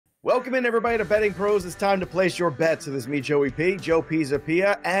Welcome in, everybody, to Betting Pros. It's time to place your bets. It is me, Joey P, Joe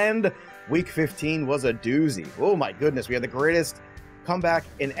Pisapia, and Week 15 was a doozy. Oh, my goodness. We had the greatest comeback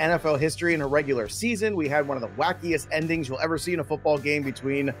in NFL history in a regular season. We had one of the wackiest endings you'll ever see in a football game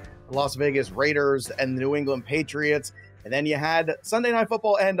between the Las Vegas Raiders and the New England Patriots. And then you had Sunday Night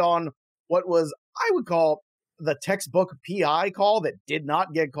Football end on what was, I would call, the textbook PI call that did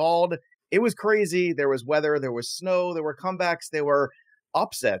not get called. It was crazy. There was weather, there was snow, there were comebacks, there were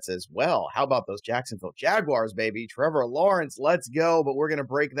upsets as well. How about those Jacksonville Jaguars, baby? Trevor Lawrence, let's go. But we're going to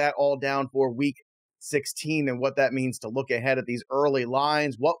break that all down for Week 16 and what that means to look ahead at these early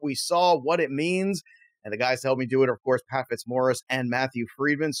lines, what we saw, what it means. And the guys to help me do it are, of course, Pat Fitzmaurice and Matthew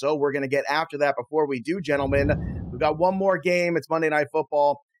Freedman. So we're going to get after that. Before we do, gentlemen, we've got one more game. It's Monday Night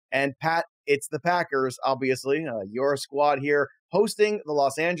Football. And Pat, it's the Packers, obviously. Your squad here hosting the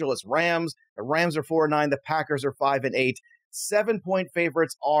Los Angeles Rams. The Rams are 4-9. The Packers are 5-8. 7-point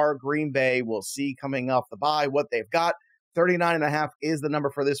favorites are Green Bay. We'll see coming off the bye what they've got. 39.5 is the number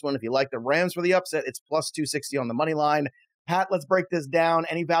for this one. If you like the Rams for the upset, it's plus 260 on the money line. Pat, let's break this down.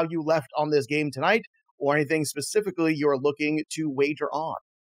 Any value left on this game tonight or anything specifically you're looking to wager on?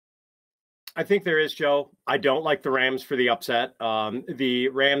 I think there is, Joe. I don't like the Rams for the upset. The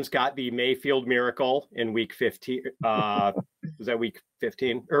Rams got the Mayfield miracle in week 15. Was that week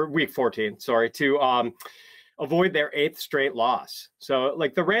 15 or week 14? Sorry, to avoid their 8th straight loss. So,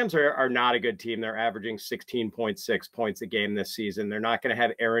 like, the Rams are not a good team. They're averaging 16.6 points a game this season. They're not going to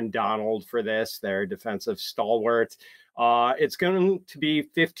have Aaron Donald for this. They're defensive stalwart. It's going to be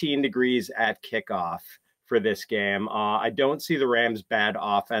 15 degrees at kickoff for this game. I don't see the Rams' bad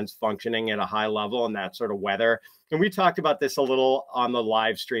offense functioning at a high level in that sort of weather. And we talked about this a little on the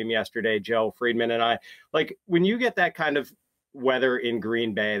live stream yesterday, Joe, Freedman and I. Like, when you get that kind of weather in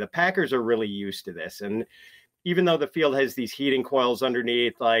Green Bay, the Packers are really used to this. And even though the field has these heating coils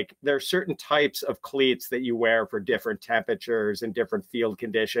underneath, like, there are certain types of cleats that you wear for different temperatures and different field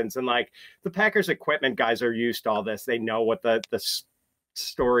conditions. And, like, the Packers equipment guys are used to all this. They know what the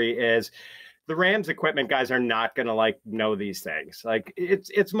story is. The Rams equipment guys are not going to, like, know these things. Like,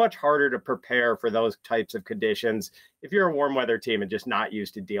 it's much harder to prepare for those types of conditions if you're a warm weather team and just not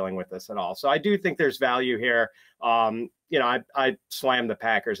used to dealing with this at all. So I do think there's value here. I slammed the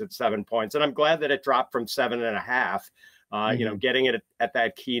Packers at 7 points, and I'm glad that it dropped from 7.5, getting it at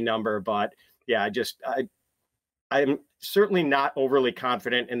that key number. But yeah, I'm certainly not overly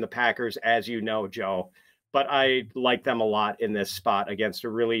confident in the Packers, as you know, Joe, but I like them a lot in this spot against a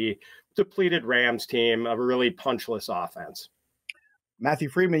really depleted Rams team, a really punchless offense. Matthew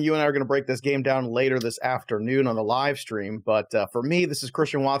Freedman, you and I are going to break this game down later this afternoon on the live stream. But for me, this is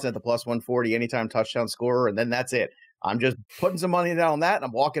Christian Watson at the plus 140, anytime touchdown scorer, and then that's it. I'm just putting some money down on that, and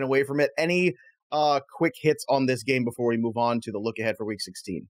I'm walking away from it. Any quick hits on this game before we move on to the look ahead for Week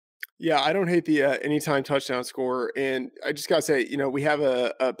 16? Yeah, I don't hate the anytime touchdown score. And I just got to say, we have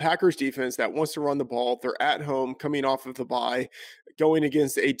a Packers defense that wants to run the ball. They're at home coming off of the bye, going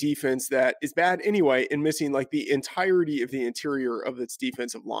against a defense that is bad anyway and missing, like, the entirety of the interior of its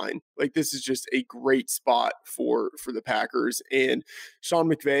defensive line. Like, this is just a great spot for the Packers. And Sean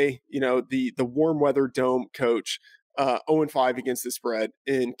McVay, the warm weather dome coach, 0-5 against the spread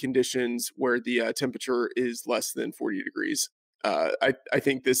in conditions where the temperature is less than 40 degrees. I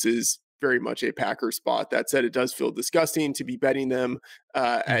think this is very much a Packer spot. That said, it does feel disgusting to be betting them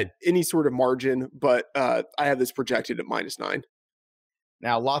at any sort of margin, but I have this projected at -9.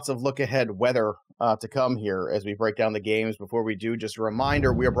 Now, lots of look-ahead weather to come here as we break down the games. Before we do, just a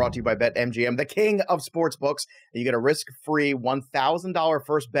reminder, we are brought to you by BetMGM, the king of sportsbooks. You get a risk-free $1,000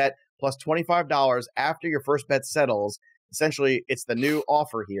 first bet plus $25 after your first bet settles. Essentially, it's the new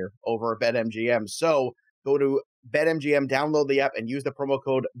offer here over at BetMGM. So go to BetMGM, download the app, and use the promo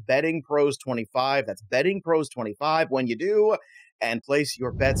code BettingPros25. That's BettingPros25 when you do, and place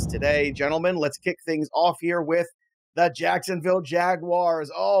your bets today. Gentlemen, let's kick things off here with the Jacksonville Jaguars.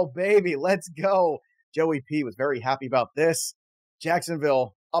 Oh, baby, let's go. Joey P was very happy about this.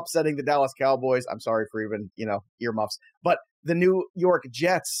 Jacksonville upsetting the Dallas Cowboys. I'm sorry, Freeman, earmuffs. But the New York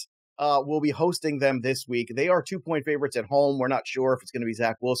Jets will be hosting them this week. They are 2-point favorites at home. We're not sure if it's going to be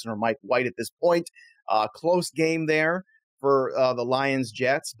Zach Wilson or Mike White at this point. Close game there for the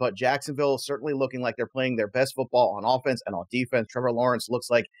Lions-Jets, but Jacksonville certainly looking like they're playing their best football on offense and on defense. Trevor Lawrence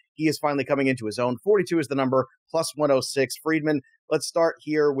looks like he is finally coming into his own. 42 is the number, plus 106. Freedman, let's start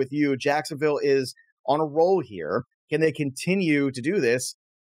here with you. Jacksonville is on a roll here. Can they continue to do this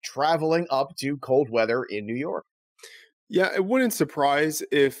traveling up to cold weather in New York? Yeah, it wouldn't surprise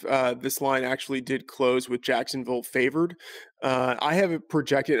if this line actually did close with Jacksonville favored. I have it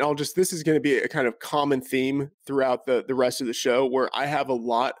projected, and this is going to be a kind of common theme throughout the rest of the show, where I have a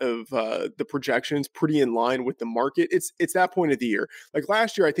lot of the projections pretty in line with the market. It's that point of the year. Like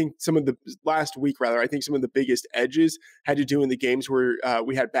last year, I think last week, I think some of the biggest edges had to do in the games where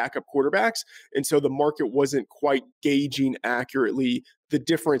we had backup quarterbacks. And so the market wasn't quite gauging accurately the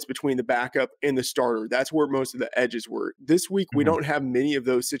difference between the backup and the starter. That's where most of the edges were. This week, we don't have many of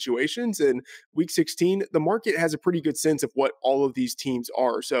those situations. And week 16, the market has a pretty good sense of what all of these teams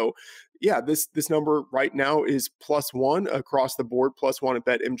are. So yeah, this number right now is +1 across the board, +1 at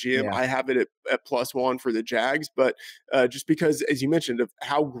BetMGM. Yeah. I have it at +1 for the Jags, but just because, as you mentioned, of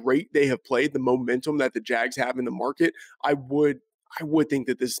how great they have played, the momentum that the Jags have in the market, I would think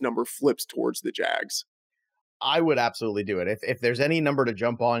that this number flips towards the Jags. I would absolutely do it. If there's any number to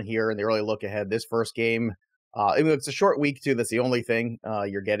jump on here in the early look ahead, this first game, it's a short week too. That's the only thing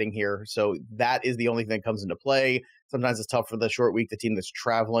you're getting here. So that is the only thing that comes into play. Sometimes it's tough for the short week, the team that's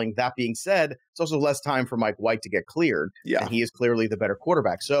traveling. That being said, it's also less time for Mike White to get cleared. Yeah. And he is clearly the better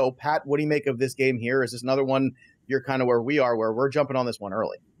quarterback. So Pat, what do you make of this game here? Is this another one you're kind of where we are, where we're jumping on this one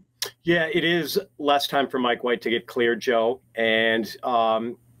early? Yeah, it is less time for Mike White to get cleared, Joe. And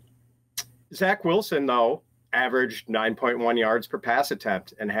Zach Wilson, though, averaged 9.1 yards per pass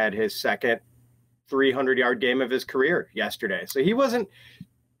attempt and had his second 300-yard game of his career yesterday. So he wasn't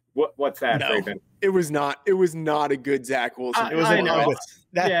what's that, no, Freedman? It was not a good Zach Wilson. I know.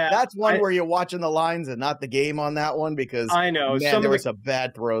 That's one where you're watching the lines and not the game on that one, because I know there were some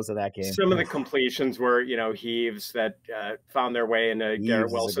bad throws in that game. Some of the completions were, heaves that found their way into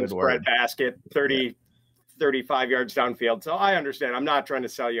Garrett Wilson's breadbasket, 35 yards downfield. So I understand. I'm not trying to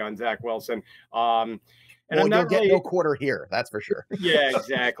sell you on Zach Wilson. And I'm not getting no quarter here, that's for sure. Yeah,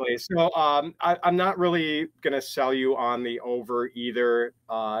 exactly. So I'm not really going to sell you on the over either,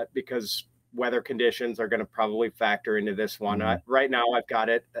 because weather conditions are going to probably factor into this one. Right now, I've got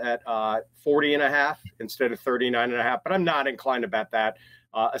it at 40.5 instead of 39.5, but I'm not inclined to bet that,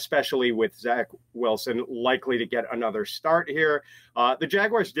 especially with Zach Wilson likely to get another start here. The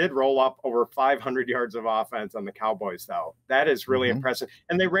Jaguars did roll up over 500 yards of offense on the Cowboys, though. That is really impressive.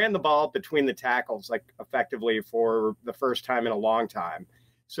 And they ran the ball between the tackles, like effectively for the first time in a long time.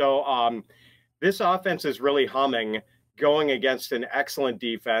 So this offense is really humming, going against an excellent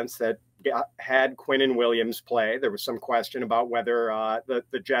defense that had Quinnen Williams play. There was some question about whether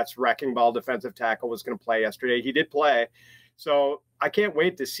the Jets' wrecking ball defensive tackle was going to play yesterday. He did play. So I can't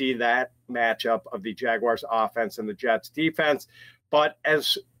wait to see that matchup of the Jaguars offense and the Jets defense. But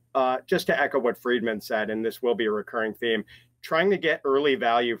as just to echo what Freedman said, and this will be a recurring theme, trying to get early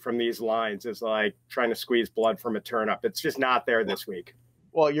value from these lines is like trying to squeeze blood from a turnip. It's just not there this week.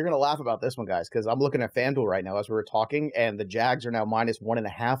 Well, you're going to laugh about this one, guys, because I'm looking at FanDuel right now as we were talking, and the Jags are now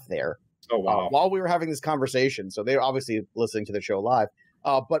 -1.5 there. Oh, wow. While we were having this conversation. So they're obviously listening to the show live.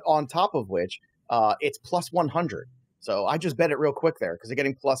 But on top of which, it's +100. So I just bet it real quick there because they're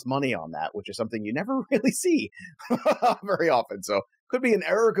getting plus money on that, which is something you never really see very often. So could be an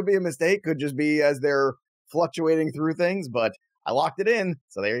error, could be a mistake, could just be as they're fluctuating through things. But I locked it in.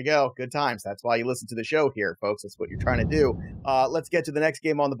 So there you go. Good times. That's why you listen to the show here, folks. That's what you're trying to do. Let's get to the next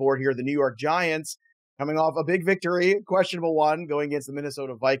game on the board here. The New York Giants coming off a big victory, questionable one, going against the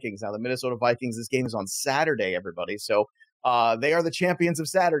Minnesota Vikings. Now, the Minnesota Vikings, this game is on Saturday, everybody. So they are the champions of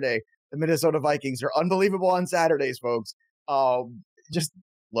Saturday. The Minnesota Vikings are unbelievable on Saturdays, folks. Just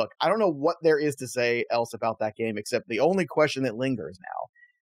look, I don't know what there is to say else about that game, except the only question that lingers now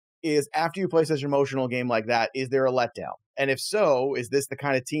is, after you play such an emotional game like that, is there a letdown? And if so, is this the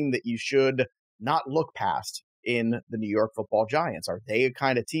kind of team that you should not look past in the New York Football Giants? Are they a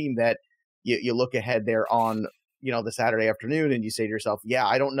kind of team that you look ahead there on, the Saturday afternoon and you say to yourself, yeah,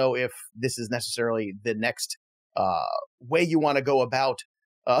 I don't know if this is necessarily the next way you want to go about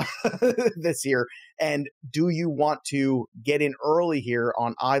this year, and do you want to get in early here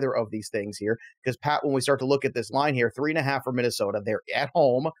on either of these things here? Because Pat, when we start to look at this line here, 3.5 for Minnesota, they're at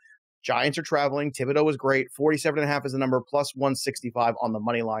home. Giants are traveling. Thibodeau is great. 47.5 is the number, plus 165 on the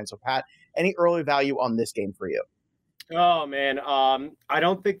money line. So Pat, any early value on this game for you? Oh, man. I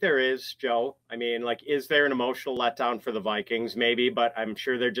don't think there is, Joe. I mean, is there an emotional letdown for the Vikings? Maybe, but I'm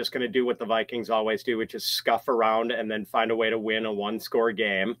sure they're just going to do what the Vikings always do, which is scuff around and then find a way to win a one-score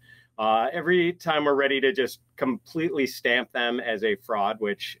game. Every time we're ready to just completely stamp them as a fraud,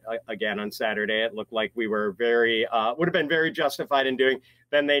 which, again, on Saturday, it looked like we were would have been very justified in doing,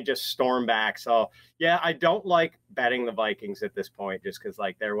 then they just storm back. So, yeah, I don't like betting the Vikings at this point, just because,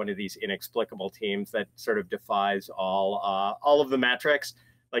 they're one of these inexplicable teams that sort of defies all of the metrics.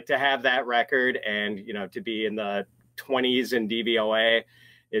 To have that record and, to be in the 20s in DVOA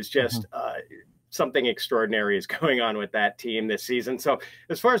is just something extraordinary is going on with that team this season. So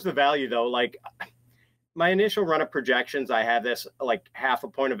as far as the value, though, like my initial run of projections, I had this like half a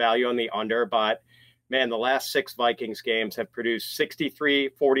point of value on the under, but man, the last 6 Vikings games have produced 63,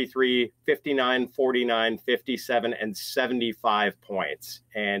 43, 59, 49, 57, and 75 points.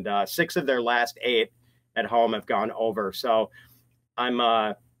 And 6 of their last 8 at home have gone over. So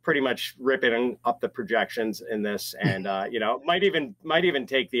I'm pretty much ripping up the projections in this, and might even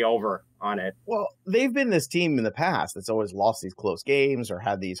take the over on it. Well, they've been this team in the past that's always lost these close games or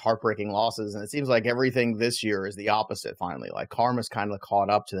had these heartbreaking losses, and it seems like everything this year is the opposite. Finally, like karma's kind of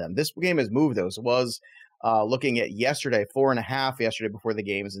caught up to them. This game has moved though. So it was looking at yesterday, 4.5 yesterday before the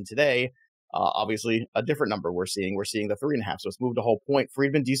games, and today, obviously a different number. We're seeing the 3.5. So it's moved a whole point.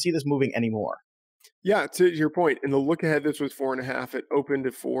 Friedman, do you see this moving anymore? Yeah, to your point, in the look ahead, this was 4.5. It opened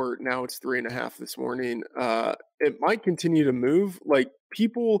at 4. Now it's 3.5 this morning. It might continue to move. Like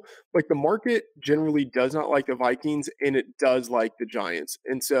people, like the market generally does not like the Vikings, and it does like the Giants.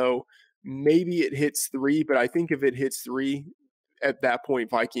 And so maybe it hits 3, but I think if it hits 3, at that point,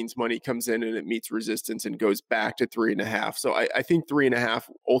 Vikings money comes in and it meets resistance and goes back to 3.5. So I think 3.5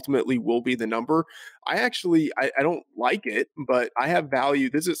 ultimately will be the number. I don't like it, but I have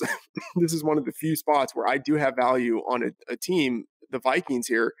value. This is this is one of the few spots where I do have value on a team, the Vikings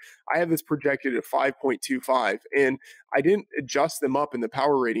here. I have this projected at 5.25, and I didn't adjust them up in the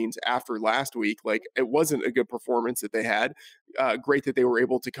power ratings after last week. Like it wasn't a good performance that they had. Great that they were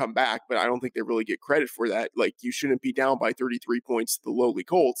able to come back, but I don't think they really get credit for that. Like you shouldn't be down by 33 points to the lowly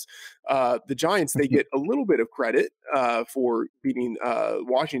Colts. The Giants, they get a little bit of credit for beating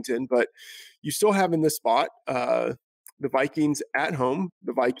Washington, but you still have in this spot the Vikings at home,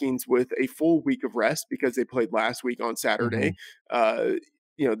 the Vikings with a full week of rest because they played last week on Saturday.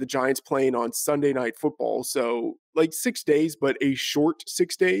 The Giants playing on Sunday Night Football. So like 6 days, but a short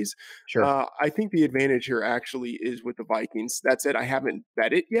 6 days. Sure. I think the advantage here actually is with the Vikings. That said, I haven't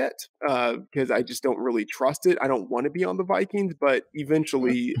bet it yet because I just don't really trust it. I don't want to be on the Vikings, but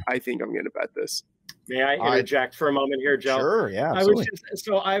eventually I think I'm going to bet this. May I interject for a moment here, Joe? Sure, yeah, absolutely.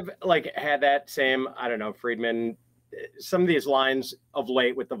 I've like had that same, I don't know, Friedman, some of these lines of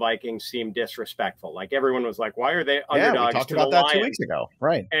late with the Vikings seem disrespectful. Like everyone was like, why are they underdogs? We talked about that 2 weeks ago.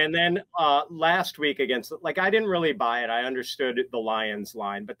 Right. And then last week against, like, I didn't really buy it. I understood the Lions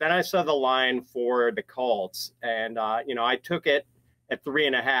line, but then I saw the line for the Colts, and, I took it at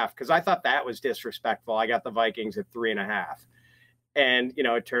 3.5 because I thought that was disrespectful. I got the Vikings at 3.5. And,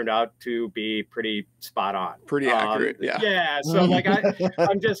 it turned out to be pretty spot on. Pretty accurate. Yeah. Yeah. So like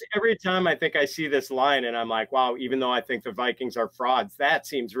I'm just, every time I think I see this line and I'm like, wow, even though I think the Vikings are frauds, that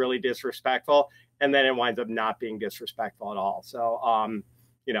seems really disrespectful. And then it winds up not being disrespectful at all. So,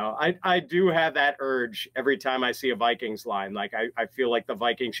 I do have that urge every time I see a Vikings line. Like I feel like the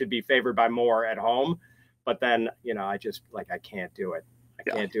Vikings should be favored by more at home, but then, I just I can't do it. I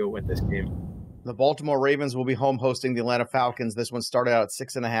can't do it with this team. The Baltimore Ravens will be home hosting the Atlanta Falcons. This one started out at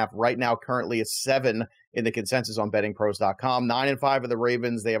 6.5. Right now, currently is 7 in the consensus on bettingpros.com. 9-5 of the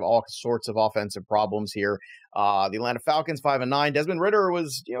Ravens. They have all sorts of offensive problems here. The Atlanta Falcons 5-9. Desmond Ridder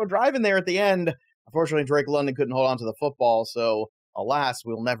was, driving there at the end. Unfortunately, Drake London couldn't hold on to the football. So, alas,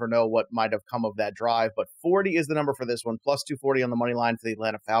 we'll never know what might have come of that drive. But 40 is the number for this one. Plus 240 on the money line for the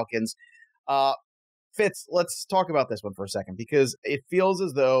Atlanta Falcons. Fitz, let's talk about this one for a second because it feels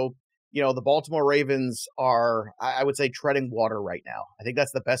as though the Baltimore Ravens are, I would say, treading water right now. I think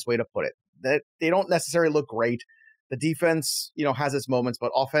that's the best way to put it. That they don't necessarily look great. The defense, has its moments,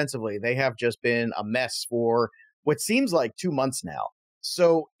 but offensively, they have just been a mess for what seems like 2 months now.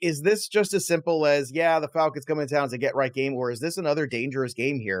 So is this just as simple as, the Falcons come into town as a get-right game, or is this another dangerous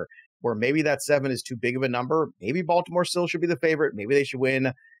game here where maybe that 7 is too big of a number? Maybe Baltimore still should be the favorite. Maybe they should win.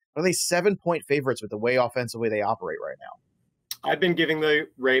 Are they 7-point favorites with the way offensively they operate right now? I've been giving the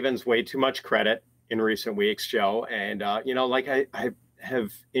Ravens way too much credit in recent weeks, Joe. And, I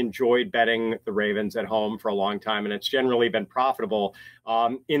have enjoyed betting the Ravens at home for a long time, and it's generally been profitable.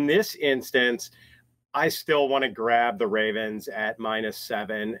 In this instance, I still want to grab the Ravens at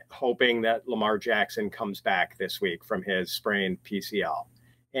 -7, hoping that Lamar Jackson comes back this week from his sprained PCL.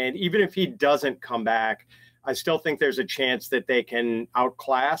 And even if he doesn't come back, I still think there's a chance that they can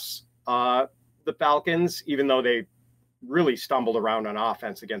outclass the Falcons, even though they really stumbled around on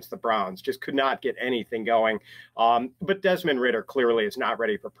offense against the Browns, just could not get anything going. But Desmond Ridder clearly is not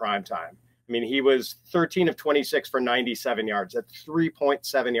ready for prime time. I mean, he was 13 of 26 for 97 yards at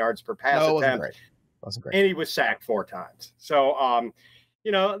 3.7 yards per pass attempt. Wasn't great. And he was sacked 4 times. So,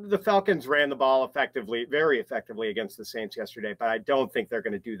 the Falcons ran the ball very effectively against the Saints yesterday, but I don't think they're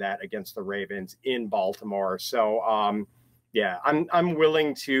going to do that against the Ravens in Baltimore. So, I'm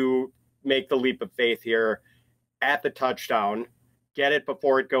willing to make the leap of faith here at the touchdown, get it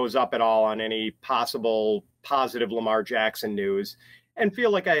before it goes up at all on any possible positive Lamar Jackson news, and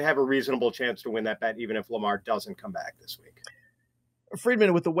feel like I have a reasonable chance to win that bet, even if Lamar doesn't come back this week.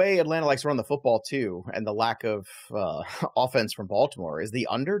 Freedman, with the way Atlanta likes to run the football too, and the lack of offense from Baltimore, is the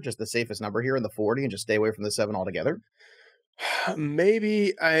under just the safest number here in the 40 and just stay away from the 7 altogether?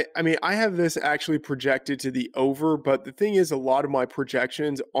 Maybe. I mean, I have this actually projected to the over, but the thing is, a lot of my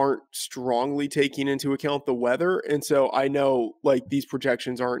projections aren't strongly taking into account the weather. And so I know like these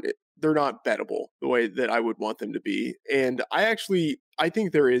projections they're not bettable the way that I would want them to be. And I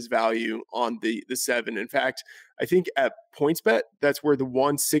think there is value on the 7. In fact, I think at PointsBet, that's where the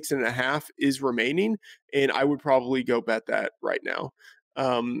 1.6.5 is remaining. And I would probably go bet that right now.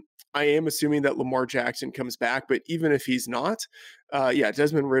 I am assuming that Lamar Jackson comes back, but even if he's not,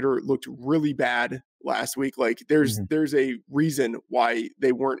 Desmond Ridder looked really bad last week. Like there's a reason why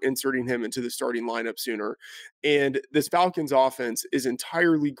they weren't inserting him into the starting lineup sooner. And this Falcons offense is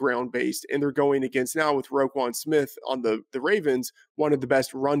entirely ground based, and they're going against now with Roquan Smith on the Ravens, one of the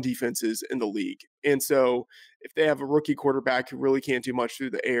best run defenses in the league. And so if they have a rookie quarterback who really can't do much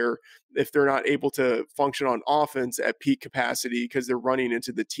through the air, if they're not able to function on offense at peak capacity because they're running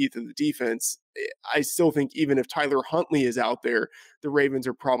into the teeth of the defense, I still think even if Tyler Huntley is out there, the Ravens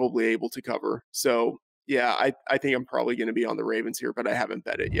are probably able to cover. So, yeah, I think I'm probably going to be on the Ravens here, but I haven't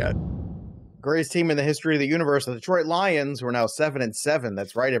bet it yet. Greatest team in the history of the universe, the Detroit Lions, who are now 7-7.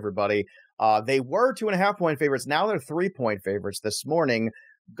 That's right, everybody. They were 2.5-point favorites. Now they're 3-point favorites this morning.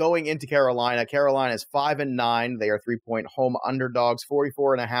 Going into Carolina, Carolina is 5-9. They are 3-point home underdogs.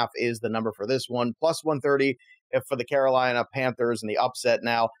 44.5 is the number for this one. Plus 130 for the Carolina Panthers and the upset.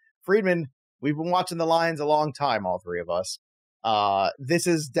 Now, Freedman, we've been watching the Lions a long time, all three of us. This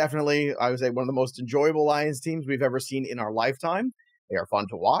is definitely, I would say, one of the most enjoyable Lions teams we've ever seen in our lifetime. They are fun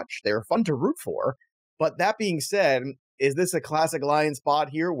to watch. They are fun to root for. But that being said, is this a classic Lions spot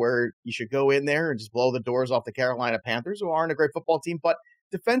here where you should go in there and just blow the doors off the Carolina Panthers, who aren't a great football team, but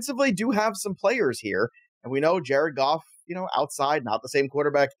defensively do have some players here? And we know Jared Goff, outside, not the same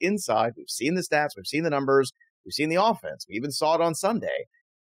quarterback inside. We've seen the stats. We've seen the numbers. We've seen the offense. We even saw it on Sunday.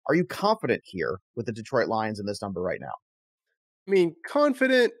 Are you confident here with the Detroit Lions in this number right now? I mean,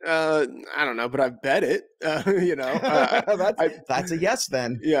 confident, I don't know, but I've bet it, That's a yes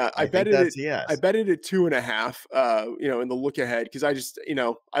then. Yeah, I bet that's a yes. I bet it at 2.5, in the look ahead, because I just,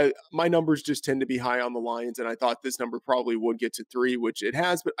 my numbers just tend to be high on the Lions, and I thought this number probably would get to 3, which it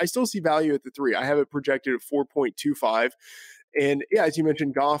has, but I still see value at the 3. I have it projected at 4.25. And yeah, as you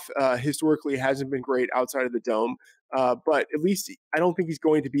mentioned, Goff historically hasn't been great outside of the dome. But at least I don't think he's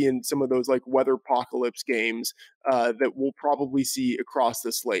going to be in some of those like weather apocalypse games that we'll probably see across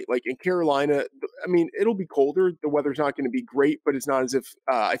the slate. Like in Carolina, I mean, it'll be colder. The weather's not going to be great, but it's not as if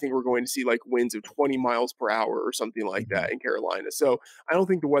I think we're going to see like winds of 20 miles per hour or something like that in Carolina. So I don't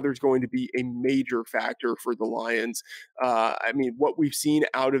think the weather's going to be a major factor for the Lions. I mean, what we've seen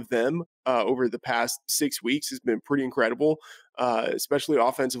out of them over the past 6 weeks has been pretty incredible, especially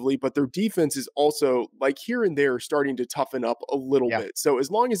offensively, but their defense is also like here and there starting to toughen up a little bit. So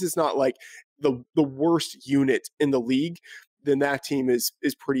as long as it's not like the worst unit in the league, then that team is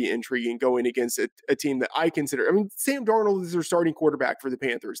pretty intriguing going against a team that I consider. I mean, Sam Darnold is their starting quarterback for the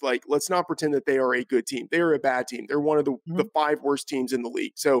Panthers. Like, let's not pretend that they are a good team. They are a bad team. They're one of the 5 worst teams in the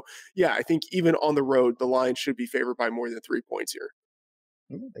league. So yeah, I think even on the road, the Lions should be favored by more than 3 points here.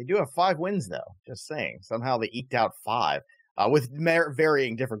 They do have 5 wins, though. Just saying. Somehow they eked out 5 with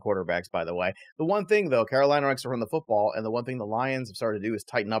varying different quarterbacks, by the way. The one thing, though, Carolina likes to run the football, and the one thing the Lions have started to do is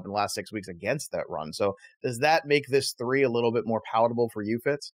tighten up in the last 6 weeks against that run. So does that make this 3 a little bit more palatable for you,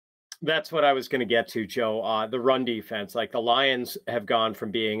 Fitz? That's what I was going to get to, Joe. The run defense, like the Lions have gone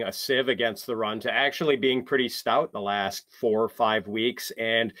from being a sieve against the run to actually being pretty stout the last 4 or 5 weeks.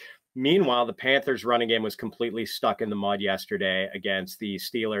 And meanwhile, the Panthers' running game was completely stuck in the mud yesterday against the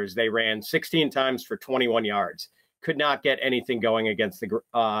Steelers. They ran 16 times for 21 yards. Could not get anything going against the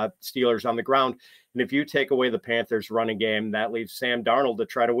Steelers on the ground. And if you take away the Panthers' running game, that leaves Sam Darnold to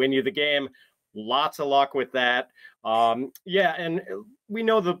try to win you the game. Lots of luck with that. And we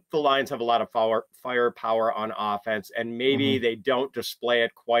know the Lions have a lot of firepower on offense, and maybe they don't display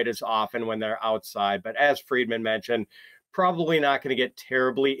it quite as often when they're outside. But as Freedman mentioned, probably not going to get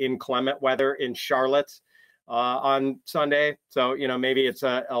terribly inclement weather in Charlotte on Sunday. So, maybe it's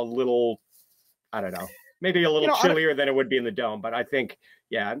a little, I don't know, maybe a little chillier than it would be in the dome. But I think,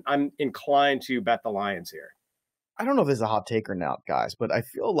 I'm inclined to bet the Lions here. I don't know if this is a hot take or not, guys, but I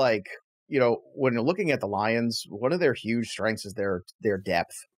feel like, when you're looking at the Lions, one of their huge strengths is their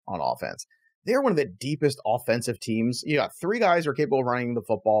depth on offense. they're one of the deepest offensive teams. You got 3 guys who are capable of running the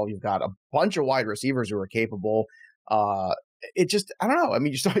football. You've got a bunch of wide receivers who are capable. It just, I don't know. I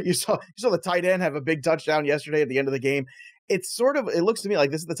mean, you saw the tight end have a big touchdown yesterday at the end of the game. It's sort of, it looks to me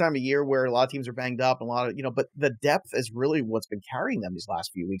like this is the time of year where a lot of teams are banged up and a lot of, but the depth is really what's been carrying them these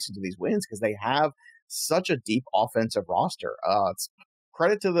last few weeks into these wins, because they have such a deep offensive roster. It's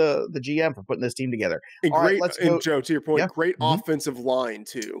credit to the GM for putting this team together. And All great, right, let's go. and Joe, to your point, Yeah. great offensive line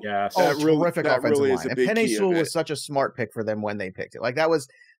too. Yes. Terrific offensive really line. is a And big Penei key of Sewell it. was such a smart pick for them when they picked it. Like that was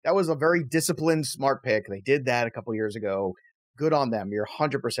a very disciplined, smart pick. They did that a couple years ago. Good on them. You're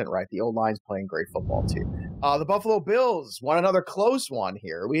 100% right. The O-line's playing great football too. The Buffalo Bills won another close one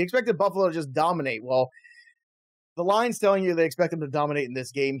here. We expected Buffalo to just dominate. Well, the line's telling you they expect them to dominate in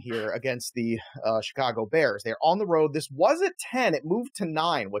this game here against the Chicago Bears. They're on the road. This was at 10. It moved to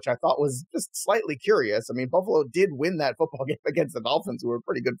 9, which I thought was just slightly curious. I mean, Buffalo did win that football game against the Dolphins, who were a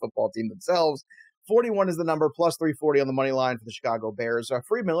pretty good football team themselves. 41 is the number, plus 340 on the money line for the Chicago Bears.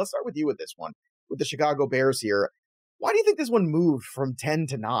 Freedman, let's start with you with this one, with the Chicago Bears here. Why do you think this one moved from 10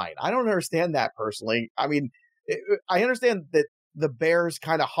 to 9? I don't understand that personally. I mean, I understand that the Bears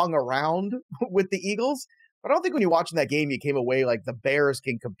kind of hung around with the Eagles, but I don't think when you're watching that game, you came away like the Bears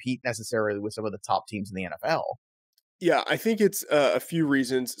can compete necessarily with some of the top teams in the NFL. Yeah, I think it's a few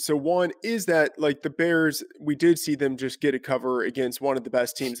reasons. So one is that like the Bears, we did see them just get a cover against one of the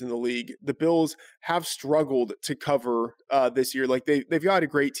best teams in the league. The Bills have struggled to cover this year. Like they've got a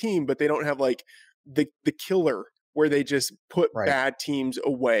great team, but they don't have like the killer where they just put bad teams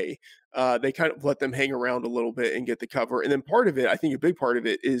away. They kind of let them hang around a little bit and get the cover. And then part of it, I think a big part of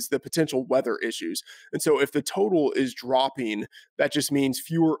it is the potential weather issues. And so if the total is dropping, that just means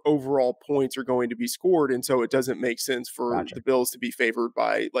fewer overall points are going to be scored. And so it doesn't make sense for the Bills to be favored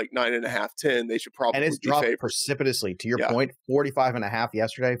by like 9.5, 10. They should probably be favored. And it's dropped precipitously. To your point, 45.5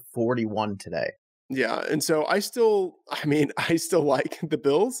 yesterday, 41 today. Yeah. And so I still like the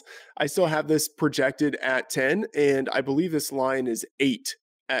Bills. I still have this projected at 10, and I believe this line is 8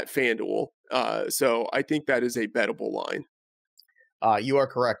 at FanDuel. So I think that is a bettable line. You are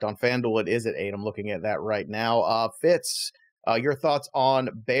correct. On FanDuel, it is at 8. I'm looking at that right now. Fitz, your thoughts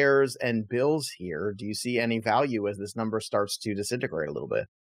on Bears and Bills here? Do you see any value as this number starts to disintegrate a little bit?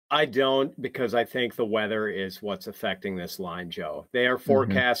 I don't, because I think the weather is what's affecting this line, Joe. They are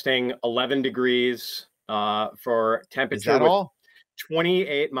forecasting 11 degrees for temperature. Is that all?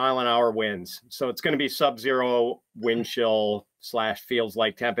 28 mile an hour winds. So it's going to be sub-zero wind chill / feels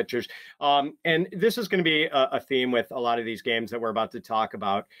like temperatures. And this is going to be a theme with a lot of these games that we're about to talk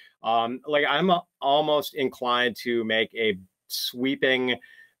about. Like I'm almost inclined to make a sweeping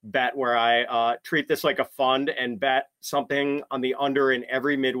bet where I treat this like a fund and bet something on the under in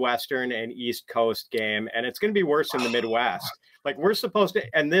every Midwestern and East Coast game. And it's going to be worse in the Midwest. Like we're supposed to,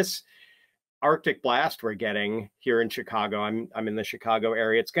 and this Arctic blast we're getting here in Chicago, I'm in the Chicago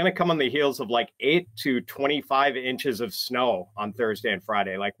area, it's going to come on the heels of like 8 to 25 inches of snow on Thursday and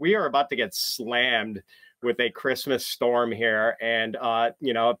Friday. Like we are about to get slammed with a Christmas storm here and,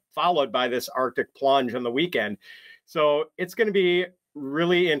 followed by this Arctic plunge on the weekend. So it's going to be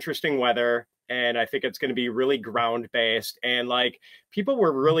really interesting weather. And I think it's going to be really ground-based. And like people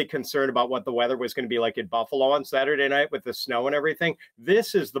were really concerned about what the weather was going to be like in Buffalo on Saturday night with the snow and everything.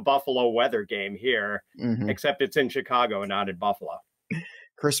 This is the Buffalo weather game here, except it's in Chicago and not in Buffalo.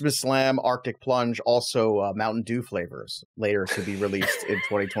 Christmas Slam, Arctic Plunge, also Mountain Dew flavors later to be released in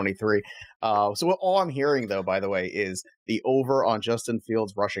 2023. So all I'm hearing, though, by the way, is the over on Justin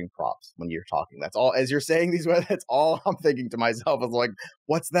Fields rushing props when you're talking. That's all. As you're saying these, that's all I'm thinking to myself. I was like,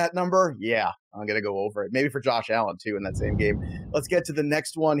 what's that number? Yeah, I'm going to go over it. Maybe for Josh Allen, too, in that same game. Let's get to the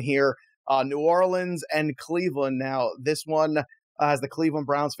next one here. New Orleans and Cleveland. Now, this one has the Cleveland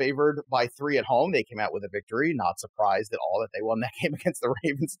Browns favored by 3 at home. They came out with a victory. Not surprised at all that they won that game against the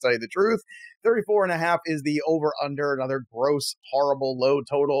Ravens, to tell you the truth. 34.5 is the over-under. Another gross, horrible, low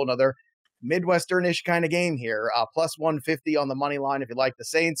total. Another Midwestern-ish kind of game here. Plus 150 on the money line if you like the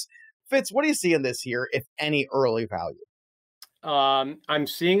Saints. Fitz, what do you see in this here, if any early value? I'm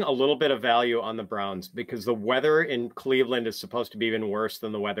seeing a little bit of value on the Browns because the weather in Cleveland is supposed to be even worse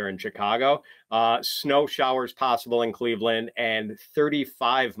than the weather in Chicago. Snow showers possible in Cleveland and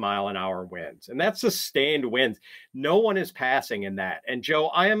 35 mile an hour winds. And that's sustained winds. No one is passing in that. And Joe,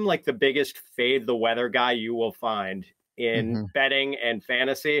 I am like the biggest fade the weather guy you will find in betting and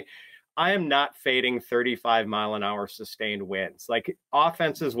fantasy. I am not fading 35-mile-an-hour sustained winds. Like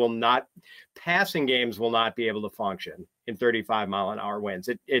offenses will not, passing games will not be able to function in 35-mile-an-hour winds.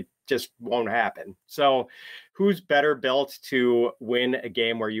 It just won't happen. So who's better built to win a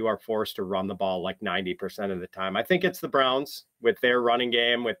game where you are forced to run the ball like 90% of the time? I think it's the Browns with their running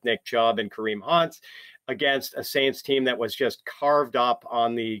game with Nick Chubb and Kareem Hunt against a Saints team that was just carved up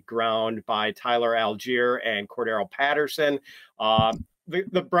on the ground by Tyler Algier and Cordero Patterson.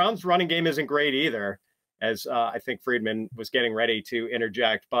 The Browns running game isn't great either, as I think Freedman was getting ready to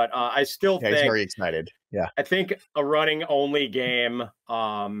interject, but I still think he's very excited. Yeah. I think a running only game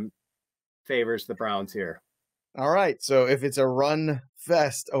favors the Browns here. All right. So if it's a run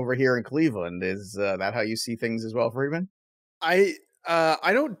fest over here in Cleveland, is that how you see things as well, Freedman? I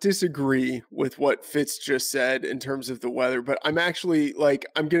don't disagree with what Fitz just said in terms of the weather, but I'm actually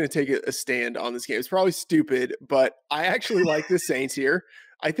I'm going to take a stand on this game. It's probably stupid, but I actually like the Saints here.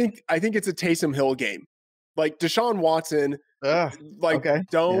 I think it's a Taysom Hill game. Like Deshaun Watson, dome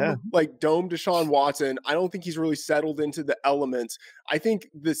Deshaun Watson. I don't think he's really settled into the elements. I think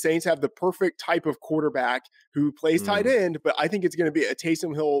the Saints have the perfect type of quarterback who plays tight end, but I think it's going to be a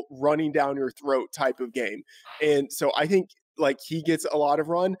Taysom Hill running down your throat type of game. And so I think he gets a lot of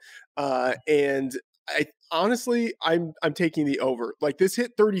run. And I honestly, I'm taking the over. This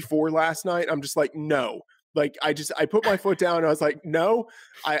hit 34 last night. I'm just no. I put my foot down and I was like, no,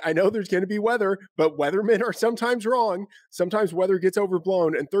 I know there's going to be weather, but weathermen are sometimes wrong. Sometimes weather gets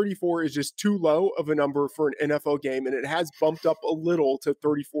overblown, and 34 is just too low of a number for an NFL game. And it has bumped up a little to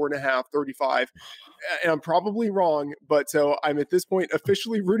 34.5, 35. And I'm probably wrong, but so I'm at this point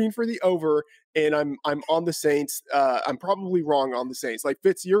officially rooting for the over, and I'm on the Saints. I'm probably wrong on the Saints.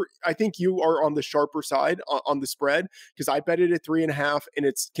 Fitz, I think you are on the sharper side on the spread, because I bet it at 3.5, and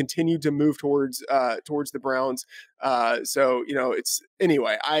it's continued to move towards the Browns. So it's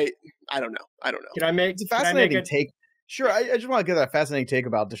anyway. I don't know. It's a fascinating take. Sure, I just want to get that fascinating take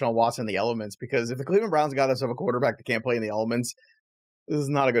about Deshaun Watson and the elements, because if the Cleveland Browns got themselves a quarterback that can't play in the elements, this is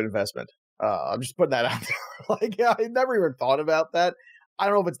not a good investment. I'm just putting that out there. I never even thought about that. I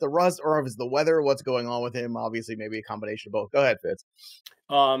don't know if it's the rust or if it's the weather, what's going on with him. Obviously, maybe a combination of both. Go ahead, Fitz.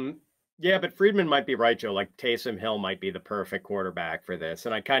 Yeah, but Freedman might be right, Joe. Taysom Hill might be the perfect quarterback for this.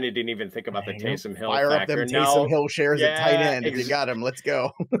 And I kind of didn't even think about the Taysom Hill factor. Up them Taysom Hill shares at tight end. If you got him, let's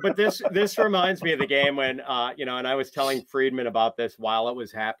go. But this reminds me of the game when, and I was telling Freedman about this while it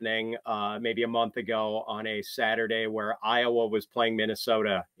was happening maybe a month ago on a Saturday where Iowa was playing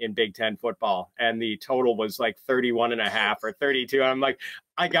Minnesota in Big Ten football. And the total was 31.5 or 32. I'm like,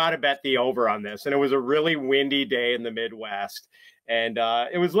 I got to bet the over on this. And it was a really windy day in the Midwest. And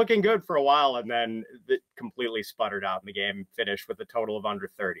it was looking good for a while, and then it completely sputtered out in the game, finished with a total of under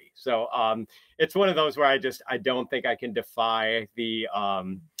 30. So it's one of those where I don't think I can defy the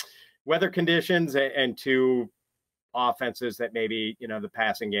weather conditions and two offenses that maybe, the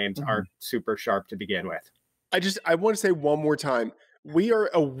passing games aren't super sharp to begin with. I want to say one more time, we are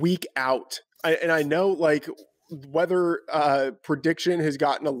a week out. And I know weather prediction has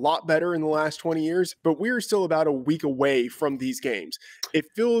gotten a lot better in the last 20 years, but we're still about a week away from these games. It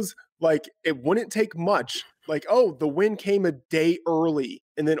feels like it wouldn't take much. The wind came a day early,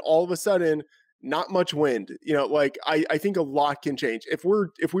 and then all of a sudden, not much wind. I think a lot can change. If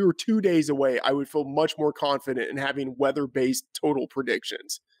we were 2 days away, I would feel much more confident in having weather-based total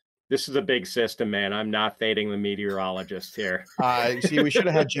predictions. This is a big system, man. I'm not fading the meteorologist here. See, we should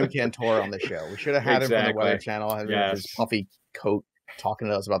have had Jim Cantor on the show. We should have had him from the Weather Channel, his puffy coat, talking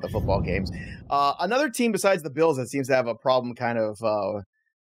to us about the football games. Another team besides the Bills that seems to have a problem kind of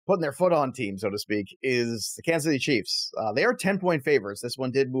putting their foot on team, so to speak, is the Kansas City Chiefs. They are 10-point favorites. This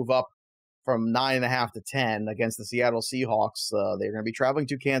one did move up from 9.5 to 10 against the Seattle Seahawks. They're going to be traveling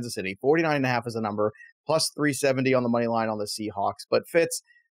to Kansas City. 49.5 is the number, plus 370 on the money line on the Seahawks. But Fitz,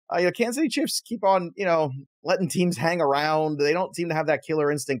 Kansas City Chiefs keep on, letting teams hang around. They don't seem to have that killer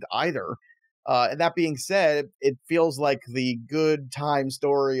instinct either. And that being said, it feels like the good time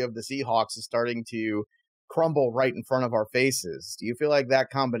story of the Seahawks is starting to crumble right in front of our faces. Do you feel like that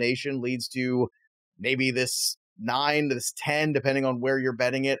combination leads to maybe this 9 to this 10, depending on where you're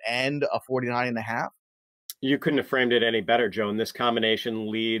betting it, and a 49.5? You couldn't have framed it any better, Joe. And this combination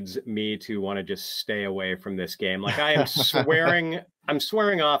leads me to want to just stay away from this game. I am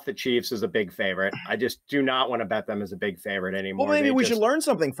swearing off the Chiefs as a big favorite. I just do not want to bet them as a big favorite anymore. Well, maybe we should learn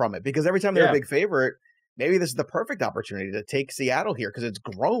something from it, because every time they're a big favorite, maybe this is the perfect opportunity to take Seattle here, because it's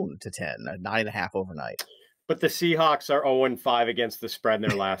grown to 10, 9.5 overnight. But the Seahawks are 0-5 against the spread in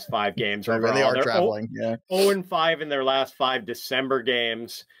their last 5 games. They are traveling. 0-5 in their last 5 December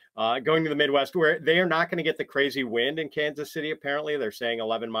games. Going to the Midwest, where they are not going to get the crazy wind in Kansas City. Apparently, they're saying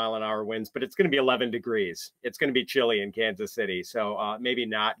 11-mile-an-hour winds, but it's going to be 11 degrees. It's going to be chilly in Kansas City, so maybe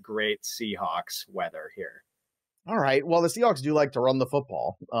not great Seahawks weather here. All right. Well, the Seahawks do like to run the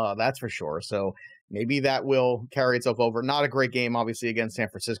football. That's for sure. So maybe that will carry itself over. Not a great game, obviously, against San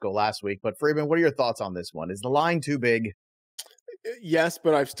Francisco last week. But Freedman, what are your thoughts on this one? Is the line too big? Yes,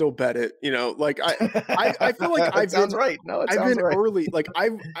 but I've still bet it. Like I feel like I've sounds right. No, I've been right. Early. Like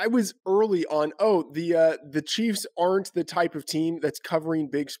I was early on. Oh, the Chiefs aren't the type of team that's covering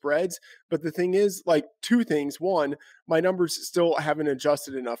big spreads. But the thing is, like, two things. One, my numbers still haven't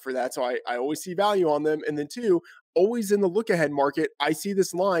adjusted enough for that, so I always see value on them. And then two, always in the look ahead market, I see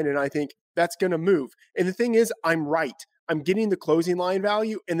this line and I think that's going to move. And the thing is, I'm right. I'm getting the closing line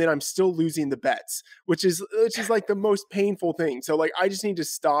value and then I'm still losing the bets, which is like the most painful thing. So like, I just need to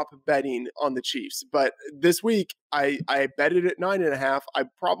stop betting on the Chiefs. But this week I bet it at 9.5. I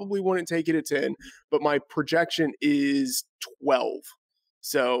probably wouldn't take it at 10, but my projection is 12.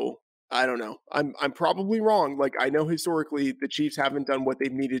 So I don't know. I'm probably wrong. Like, I know historically the Chiefs haven't done what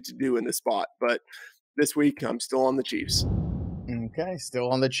they've needed to do in this spot, but this week I'm still on the Chiefs. Okay,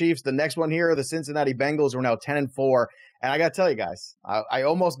 still on the Chiefs. The next one here, the Cincinnati Bengals are now 10-4. And I got to tell you guys, I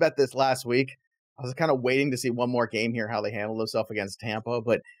almost bet this last week. I was kind of waiting to see one more game here, how they handle themselves against Tampa.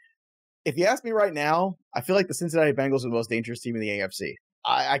 But if you ask me right now, I feel like the Cincinnati Bengals are the most dangerous team in the AFC.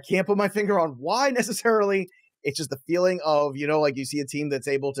 I can't put my finger on why necessarily. It's just the feeling of, like you see a team that's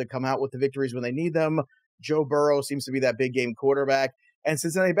able to come out with the victories when they need them. Joe Burrow seems to be that big game quarterback. And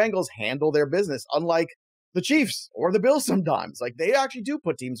Cincinnati Bengals handle their business, unlike the Chiefs or the Bills sometimes. Like, they actually do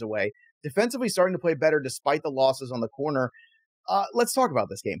put teams away. Defensively starting to play better despite the losses on the corner. Let's talk about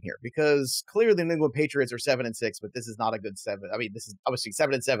this game here, because clearly the New England Patriots are 7-6, but this is not a good 7. I mean, this is obviously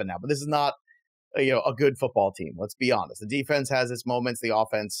 7-7 now, but this is not a good football team. Let's be honest. The defense has its moments. The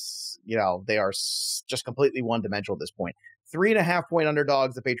offense, they are just completely one-dimensional at this point. 3.5-point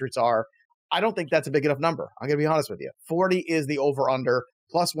underdogs the Patriots are. I don't think that's a big enough number. I'm going to be honest with you. 40 is the over-under,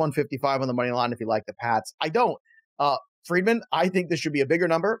 plus 155 on the money line if you like the Pats. I don't. Freedman, I think this should be a bigger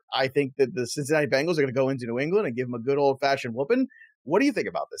number. I think that the Cincinnati Bengals are going to go into New England and give them a good old-fashioned whooping. What do you think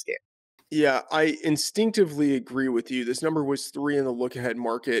about this game? Yeah, I instinctively agree with you. This number was 3 in the look-ahead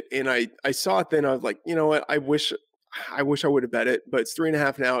market, and I saw it then. I was like, you know what? I wish I would have bet it, but it's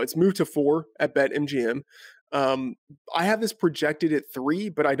 3.5 now. It's moved to 4 at BetMGM. I have this projected at 3,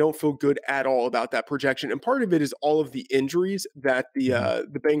 but I don't feel good at all about that projection. And part of it is all of the injuries that the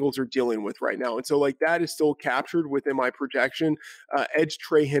Bengals are dealing with right now. And so like that is still captured within my projection. Edge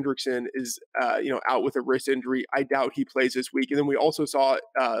Trey Hendrickson is, out with a wrist injury. I doubt he plays this week. And then we also saw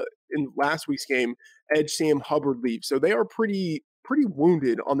in last week's game, Edge Sam Hubbard leave. So they are pretty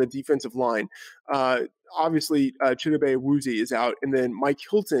wounded on the defensive line. Obviously, Chidobe Awuzie is out, and then Mike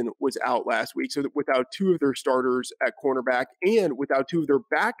Hilton was out last week. So that without 2 of their starters at cornerback and without 2 of their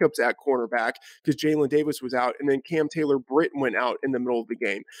backups at cornerback, because Jalen Davis was out, and then Cam Taylor-Britt went out in the middle of the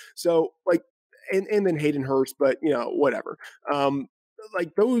game. So like, and then Hayden Hurst, but whatever.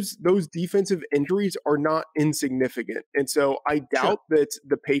 Like those defensive injuries are not insignificant. And so I doubt that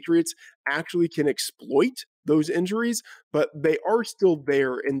the Patriots actually can exploit those injuries, but they are still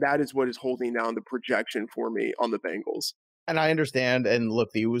there. And that is what is holding down the projection for me on the Bengals. And I understand. And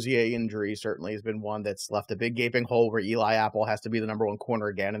look, the Awuzie injury certainly has been one that's left a big gaping hole where Eli Apple has to be the number 1 corner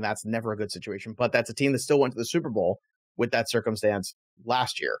again. And that's never a good situation. But that's a team that still went to the Super Bowl with that circumstance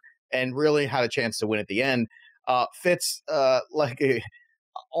last year and really had a chance to win at the end. Fitz,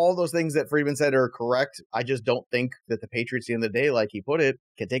 all those things that Freedman said are correct. I just don't think that the Patriots, at the end of the day, like he put it,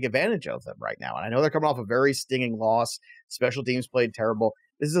 can take advantage of them right now. And I know they're coming off a very stinging loss. Special teams played terrible.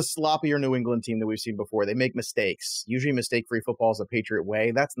 This is a sloppier New England team that we've seen before. They make mistakes. Usually mistake-free football is a Patriot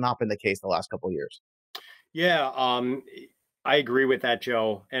way. That's not been the case the last couple of years. Yeah, I agree with that,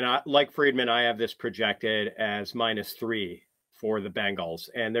 Joe. And like Freedman, I have this projected as -3 for the Bengals.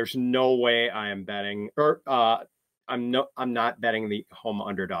 And there's no way I am betting I'm not betting the home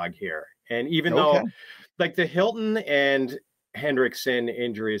underdog here. And even though like the Hilton and Hendrickson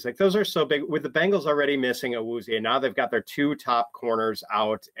injuries, like those are so big with the Bengals already missing Awuzie, and now they've got their 2 top corners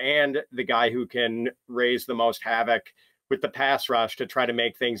out and the guy who can raise the most havoc with the pass rush to try to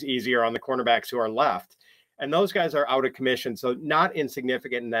make things easier on the cornerbacks who are left. And those guys are out of commission. So not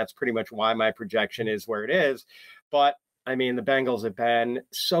insignificant. And that's pretty much why my projection is where it is. But I mean, the Bengals have been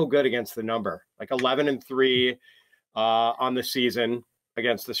so good against the number, like 11-3 on the season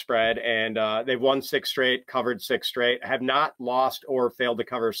against the spread. And they've won 6 straight, covered 6 straight, have not lost or failed to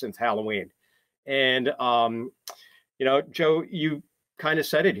cover since Halloween. And, Joe, you kind of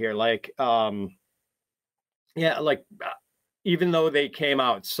said it here. Like, even though they came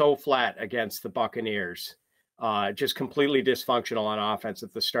out so flat against the Buccaneers, just completely dysfunctional on offense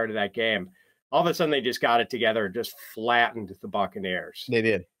at the start of that game, all of a sudden they just got it together and just flattened the Buccaneers. They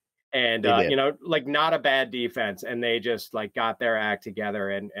did. And, you know, like not a bad defense. And they just like got their act together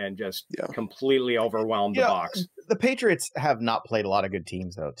and just completely overwhelmed the Bucs. The Patriots have not played a lot of good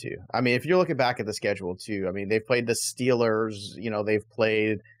teams, though, too. I mean, if you're looking back at the schedule, too, I mean, they've played the Steelers, you know, they've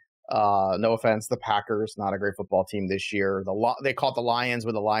played, no offense, the Packers, not a great football team this year. They caught the Lions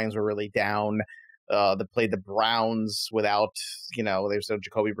when the Lions were really down. They played the Browns without, you know, they've said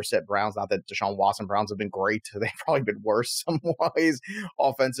Jacoby Brissett Browns. Not that Deshaun Watson Browns have been great. They've probably been worse some ways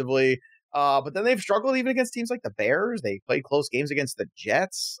offensively. But then they've struggled even against teams like the Bears. They played close games against the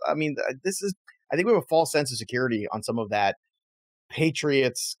Jets. I mean, I think we have a false sense of security on some of that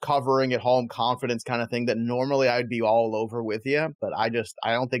Patriots covering at home confidence kind of thing that normally I'd be all over with you. But I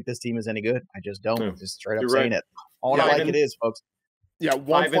don't think this team is any good. I just don't. Just straight up saying it. All I like it is, folks. Yeah,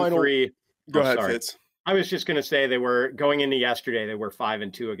 3. Go ahead, Fitz. I was just going to say they were going into yesterday. They were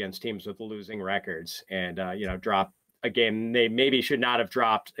 5-2 against teams with losing records, and you know, dropped a game they maybe should not have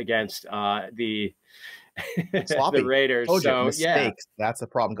dropped against the the Raiders. So mistakes. That's the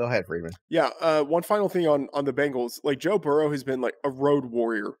problem. Go ahead, Freedman. Yeah. One final thing on the Bengals. Like Joe Burrow has been like a road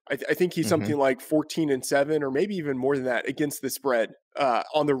warrior. I think he's something like 14-7, or maybe even more than that against the spread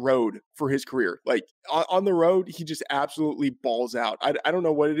on the road for his career. Like on the road, he just absolutely balls out. I don't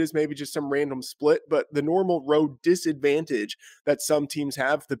know what it is. Maybe just some random split, but the normal road disadvantage that some teams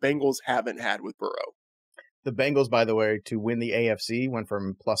have, the Bengals haven't had with Burrow. The Bengals, by the way, to win the AFC went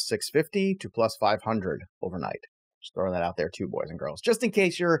from plus 650 to plus 500 overnight. Just throwing that out there too, boys and girls, just in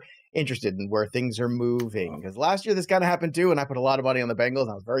case you're interested in where things are moving. Because last year this kind of happened too, and I put a lot of money on the Bengals, and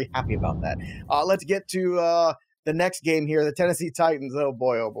I was very happy about that. Let's get to the next game here, the Tennessee Titans. Oh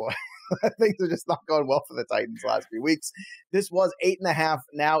boy. Things are just not going well for the Titans the last few weeks. This was 8.5.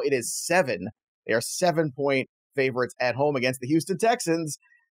 Now it is 7. They are 7-point favorites at home against the Houston Texans.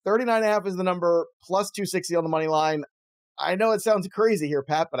 39.5 is the number, plus 260 on the money line. I know it sounds crazy here,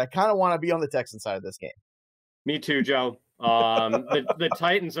 Pat, but I kind of want to be on the Texan side of this game. Me too, Joe. The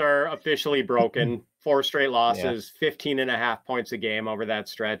Titans are officially broken. 4 straight losses, 15.5 points a game over that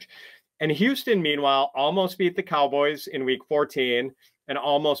stretch. And Houston, meanwhile, almost beat the Cowboys in week 14 and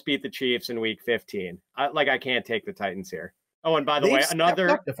almost beat the Chiefs in week 15. I can't take the Titans here. Oh, and by the way,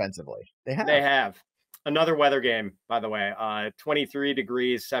 another defensively. They have. Another weather game, by the way, 23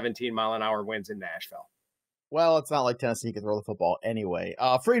 degrees, 17-mile-an-hour winds in Nashville. Well, it's not like Tennessee can throw the football anyway.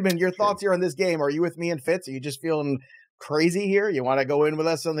 Freedman, your thoughts here on this game. Are you with me and Fitz? Are you just feeling crazy here? You want to go in with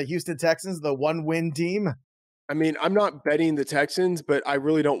us on the Houston Texans, the 1-win team? I mean, I'm not betting the Texans, but I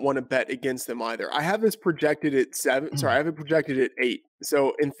really don't want to bet against them either. I have this projected at 7. Sorry, I have it projected at 8.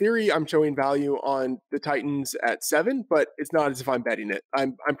 So in theory, I'm showing value on the Titans at 7, but it's not as if I'm betting it.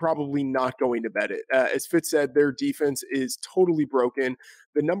 I'm probably not going to bet it. As Fitz said, their defense is totally broken.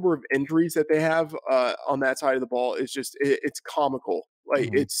 The number of injuries that they have on that side of the ball is just it's comical.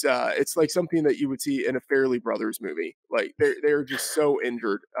 Like it's like something that you would see in a Fairley Brothers movie. Like they're just so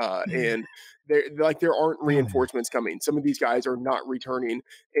injured, and there aren't reinforcements coming. Some of these guys are not returning,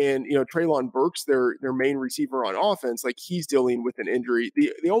 and you know Treylon Burks, their main receiver on offense, like he's dealing with an injury.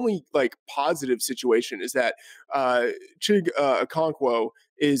 The only like positive situation is that Chig Okonkwo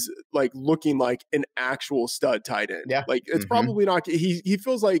is like looking like an actual stud tight end. Yeah. Like it's probably not, he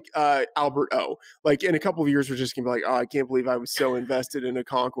feels like Albert O. Like in a couple of years, we're just gonna be like, oh, I can't believe I was so invested in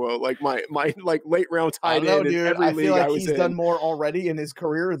Okonkwo. Like my like late round tight end in every league feel like I was he's done more already in his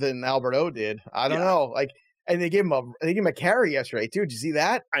career than Albert O did. I don't know. Like, and they gave him a carry yesterday too. Did you see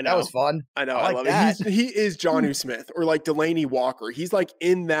that? I know. That was fun. I know. I love it. He is Jonnu Smith or like Delaney Walker. He's like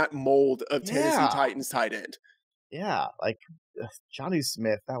in that mold of Tennessee Titans tight end. Yeah, like Jonnu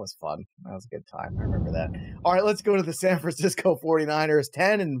Smith. That was fun. That was a good time. I remember that. All right, let's go to the San Francisco 49ers.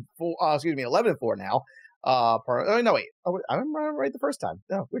 11-4 now. No, wait. I'm right the first time.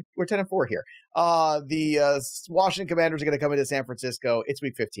 No, we're 10-4 here. The Washington Commanders are going to come into San Francisco. It's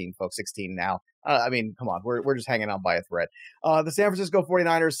week 15, folks. 16 now. I mean, come on. We're just hanging on by a thread. The San Francisco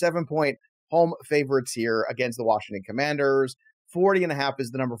 49ers, 7-point home favorites here against the Washington Commanders. 40.5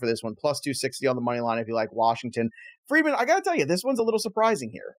 is the number for this one, plus 260 on the money line if you like Washington. Freeman, I got to tell you, this one's a little surprising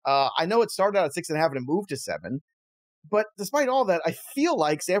here. I know it started out at 6.5 and it moved to 7. But despite all that, I feel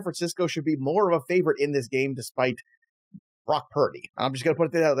like San Francisco should be more of a favorite in this game despite Brock Purdy. I'm just going to put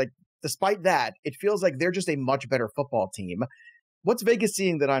it there. Like, despite that, it feels like they're just a much better football team. What's Vegas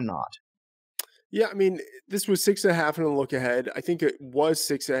seeing that I'm not? Yeah, I mean, this was 6.5 in a look ahead. I think it was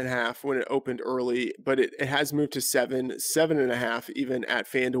 6.5 when it opened early, but it has moved to 7.5 even at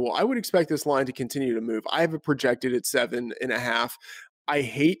FanDuel. I would expect this line to continue to move. I have it projected at 7.5. I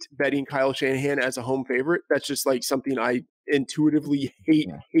hate betting Kyle Shanahan as a home favorite. That's just like something I intuitively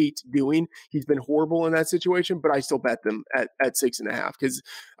hate doing. He's been horrible in that situation, but I still bet them at 6.5 because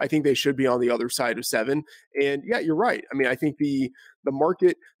I think they should be on the other side of 7. And yeah, you're right. I mean, I think the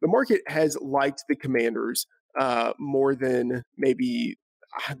market has liked the Commanders more than maybe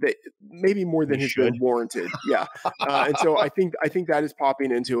more than has been warranted. Yeah. And so I think that is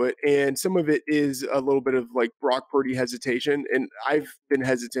popping into it. And some of it is a little bit of like Brock Purdy hesitation. And I've been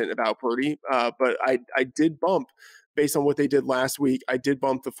hesitant about Purdy, but I did bump based on what they did last week. I did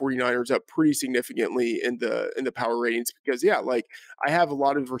bump the 49ers up pretty significantly in the power ratings because yeah, like I have a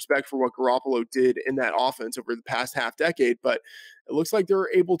lot of respect for what Garoppolo did in that offense over the past half decade, but it looks like they're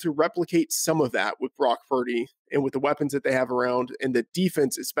able to replicate some of that with Brock Purdy and with the weapons that they have around and the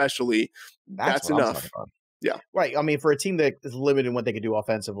defense, especially. That's enough. Yeah. Right. I mean, for a team that is limited in what they can do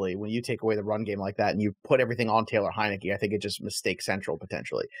offensively, when you take away the run game like that and you put everything on Taylor Heineke, I think it just mistake central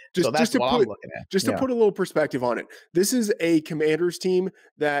potentially. So that's what I'm looking at. Just to put a little perspective on it, this is a Commanders team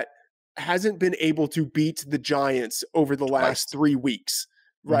that hasn't been able to beat the Giants over the last 3 weeks.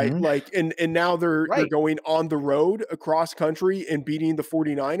 Right. Mm-hmm. Like, and now they're going on the road across country and beating the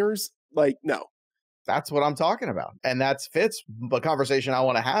 49ers. Like, no. That's what I'm talking about. And that's fits the conversation I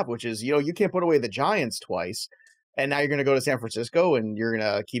want to have, which is, you can't put away the Giants twice. And now you're going to go to San Francisco and you're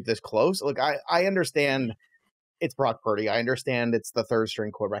going to keep this close. Look, I understand it's Brock Purdy. I understand it's the third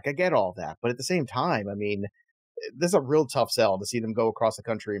string quarterback. I get all that. But at the same time, I mean, this is a real tough sell to see them go across the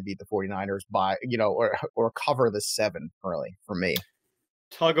country and beat the 49ers by, or cover the 7 early for me.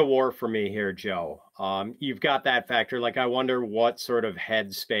 Tug of war for me here, Joe. You've got that factor. Like, I wonder what sort of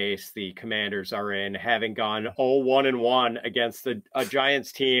headspace the Commanders are in, having gone 1-1 against a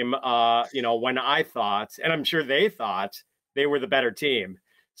Giants team, when I thought, and I'm sure they thought, they were the better team.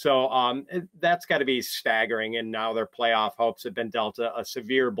 So that's got to be staggering. And now their playoff hopes have been dealt a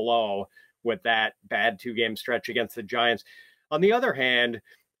severe blow with that bad 2-game stretch against the Giants. On the other hand,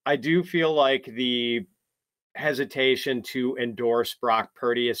 I do feel like the hesitation to endorse Brock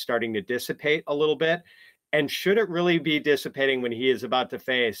Purdy is starting to dissipate a little bit. And should it really be dissipating when he is about to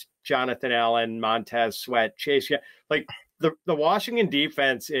face Jonathan Allen, Montez Sweat, Chase? Like the Washington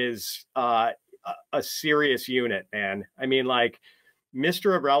defense is a serious unit, man. I mean, like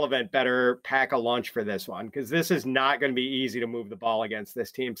Mr. Irrelevant better pack a lunch for this one because this is not going to be easy to move the ball against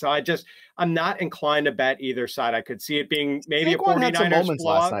this team. So I'm not inclined to bet either side. I could see it being maybe Saquon a 49ers had some moments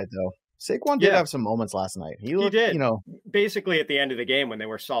last night, though. Saquon did have some moments last night. He did. Basically at the end of the game when they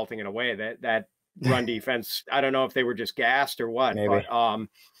were salting it away, that run defense, I don't know if they were just gassed or what. Maybe.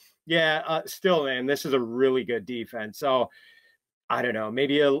 But still, man, this is a really good defense. So I don't know,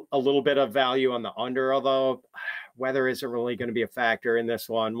 maybe a little bit of value on the under, although weather isn't really going to be a factor in this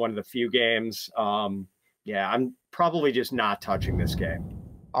one of the few games. I'm probably just not touching this game.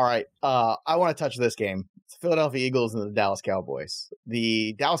 All right. I want to touch this game. It's Philadelphia Eagles and the Dallas Cowboys.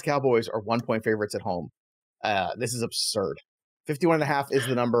 The Dallas Cowboys are 1-point favorites at home. This is absurd. 51.5 is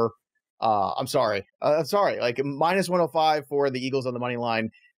the number. I'm sorry. Like minus 105 for the Eagles on the money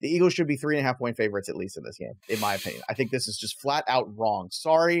line. The Eagles should be 3.5-point favorites at least in this game, in my opinion. I think this is just flat out wrong.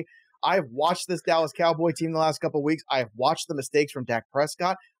 Sorry. I've watched this Dallas Cowboy team the last couple of weeks. I have watched the mistakes from Dak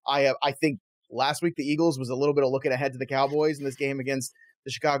Prescott. I think last week the Eagles was a little bit of looking ahead to the Cowboys in this game against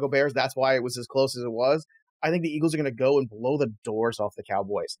the Chicago Bears. That's why it was as close as it was. I think the Eagles are going to go and blow the doors off the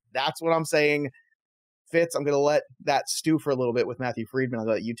Cowboys. That's what I'm saying. Fitz, I'm going to let that stew for a little bit with Matthew Freedman. I'll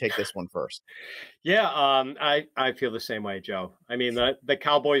let you take this one first. Yeah, I feel the same way, Joe. I mean, the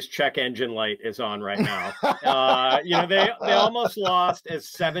Cowboys check engine light is on right now. They almost lost as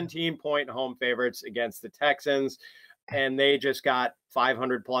 17-point home favorites against the Texans, and they just got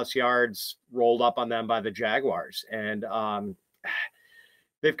 500-plus yards rolled up on them by the Jaguars. And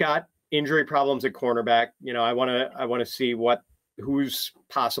they've got injury problems at cornerback. I want to see who's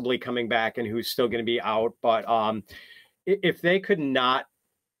possibly coming back and who's still going to be out. But if they could not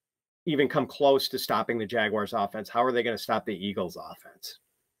even come close to stopping the Jaguars offense, how are they going to stop the Eagles offense?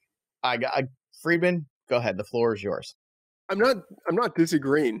 Freedman, go ahead. The floor is yours. I'm not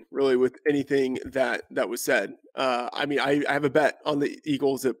disagreeing really with anything that was said. I mean, I have a bet on the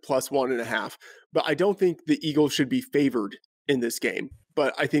Eagles at plus 1.5, but I don't think the Eagles should be favored in this game.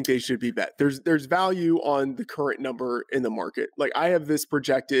 But I think they should be bet. There's value on the current number in the market. Like I have this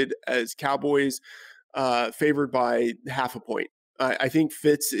projected as Cowboys favored by 0.5 point I think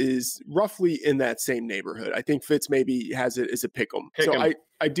Fitz is roughly in that same neighborhood. I think Fitz maybe has it as a pick 'em. So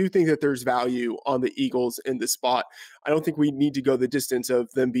I do think that there's value on the Eagles in this spot. I don't think we need to go the distance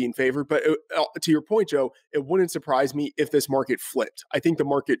of them being favored. But to your point, Joe, it wouldn't surprise me if this market flipped. I think the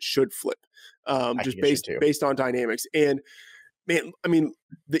market should flip, just based on dynamics. And man, I mean,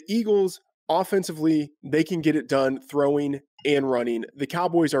 the Eagles offensively, they can get it done throwing and running. The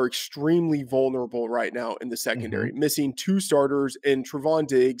Cowboys are extremely vulnerable right now in the secondary, missing 2 starters and Trevon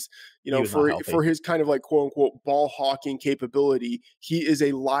Diggs, for his kind of like quote unquote ball hawking capability. He is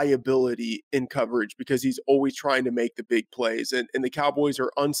a liability in coverage because he's always trying to make the big plays. And the Cowboys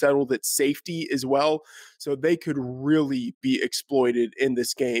are unsettled at safety as well. So they could really be exploited in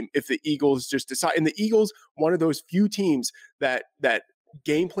this game if the Eagles just decide. And the Eagles, one of those few teams that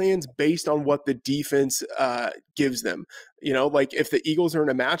game plans based on what the defense gives them. Like if the Eagles are in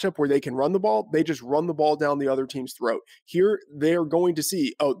a matchup where they can run the ball, they just run the ball down the other team's throat. Here, they're going to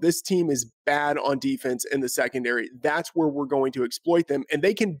see, this team is bad on defense in the secondary. That's where we're going to exploit them. And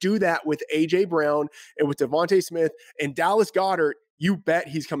they can do that with A.J. Brown and with Devontae Smith and Dallas Goedert. You bet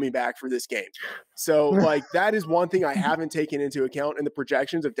he's coming back for this game. So that is one thing I haven't taken into account in the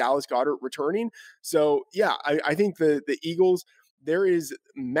projections of Dallas Goedert returning. So yeah, I think the Eagles, there is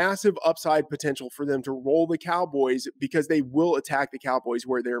massive upside potential for them to roll the Cowboys because they will attack the Cowboys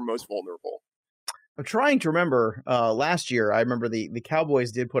where they're most vulnerable. I'm trying to remember last year. I remember the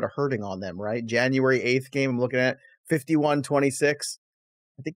Cowboys did put a hurting on them, right? January 8th game, I'm looking at 51-26.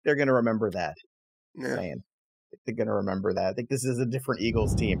 I think they're going to remember that. Yeah. Man, they're going to remember that. I think this is a different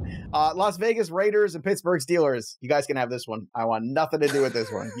Eagles team. Las Vegas Raiders and Pittsburgh Steelers. You guys can have this one. I want nothing to do with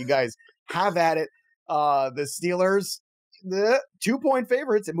this one. You guys have at it. The Steelers, the 2-point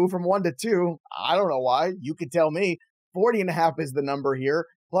favorites. It moved from 1 to 2. I don't know why. You could tell me. 40.5 is the number here.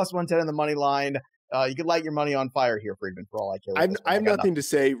 Plus 110 in the money line. You could light your money on fire here, Freedman, for all I care. I have nothing to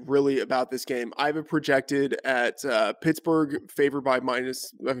say really about this game. I have it projected at Pittsburgh favored by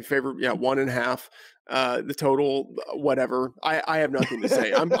 1.5. The total, whatever. I have nothing to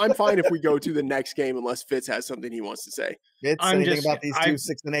say. I'm fine if we go to the next game unless Fitz has something he wants to say. Fitz, anything about these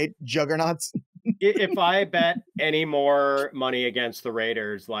 6-8 juggernauts? If I bet any more money against the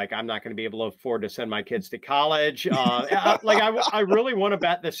Raiders, I'm not going to be able to afford to send my kids to college. I really want to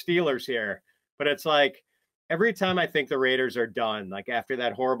bet the Steelers here, but it's every time I think the Raiders are done, after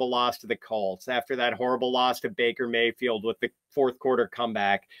that horrible loss to the Colts, after that horrible loss to Baker Mayfield with the 4th quarter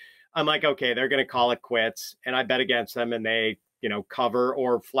comeback, I'm okay, they're going to call it quits. And I bet against them and they, cover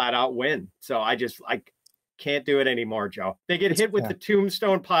or flat out win. So I can't do it anymore, Joe. They get hit with the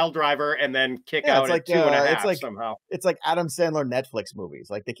tombstone pile driver and then kick out at 2.5 somehow. It's like Adam Sandler Netflix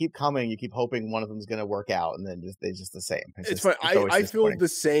movies. They keep coming. You keep hoping one of them is going to work out, and then they're just the same. It's funny. I feel the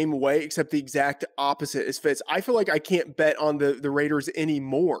same way, except the exact opposite is Fitz. I feel like I can't bet on the Raiders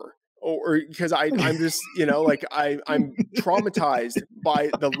anymore. Or because I'm just, I'm traumatized by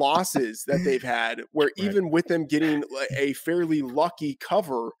the losses that they've had, where even with them getting a fairly lucky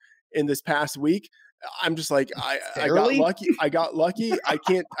cover in this past week, I'm just I got lucky. I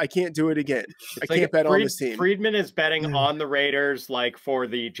can't do it again. I can't bet on this team. Freedman is betting on the Raiders for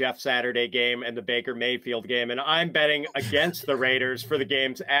the Jeff Saturday game and the Baker Mayfield game. And I'm betting against the Raiders for the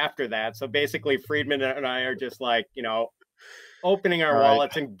games after that. So basically Freedman and I are just opening our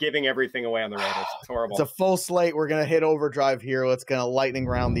wallets and giving everything away on the Raiders. It's horrible. It's a full slate. We're going to hit overdrive here. Let's kind of lightning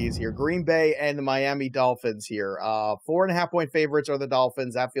round these here. Green Bay and the Miami Dolphins here. 4.5-point favorites are the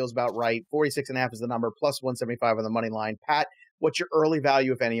Dolphins. That feels about right. 46.5 is the number, plus 175 on the money line. Pat, what's your early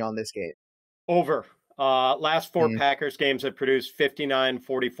value, if any, on this game? Over. Last 4 Packers games have produced 59,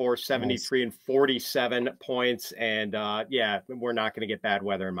 44, 73, and 47 points. And we're not going to get bad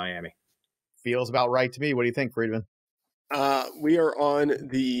weather in Miami. Feels about right to me. What do you think, Freedman? We are on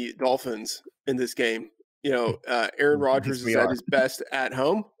the Dolphins in this game. Aaron Rodgers is at his best at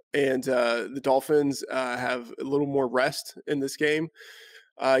home, and the Dolphins have a little more rest in this game.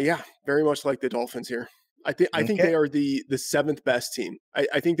 Very much like the Dolphins here. I think they are the 7th best team.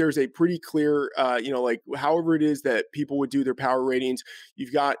 I think there's a pretty clear, however it is that people would do their power ratings.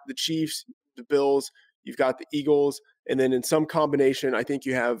 You've got the Chiefs, the Bills, you've got the Eagles, and then in some combination, I think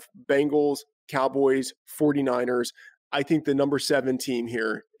you have Bengals, Cowboys, 49ers. I think the number 7 team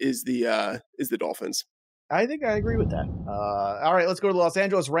here is the Dolphins. I think I agree with that. All right, let's go to the Los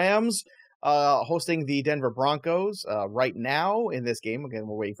Angeles Rams hosting the Denver Broncos right now in this game. Again,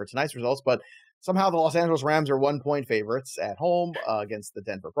 we're waiting for tonight's results, but somehow the Los Angeles Rams are 1-point favorites at home against the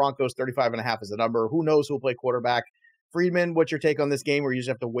Denver Broncos. 35.5 is the number. Who knows who will play quarterback Freedman, what's your take on this game, or you just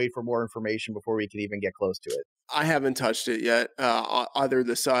have to wait for more information before we can even get close to it? I haven't touched it yet, either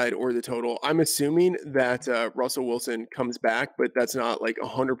the side or the total. I'm assuming that Russell Wilson comes back, but that's not like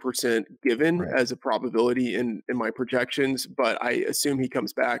 100% given as a probability in my projections, but I assume he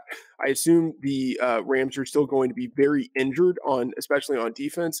comes back. I assume the Rams are still going to be very injured especially on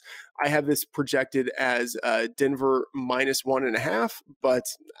defense. I have this projected as Denver -1.5, but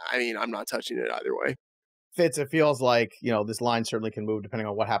I mean, I'm not touching it either way. Fitz, it feels like, this line certainly can move depending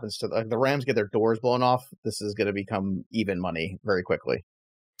on what happens to the Rams get their doors blown off. This is going to become even money very quickly.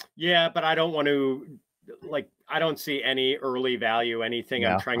 Yeah, but I don't want to, I don't see any early value, anything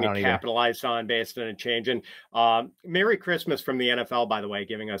I'm trying to capitalize on based on a change. And Merry Christmas from the NFL, by the way,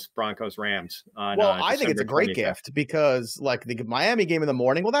 giving us Broncos Rams. I think it's a great gift because the Miami game in the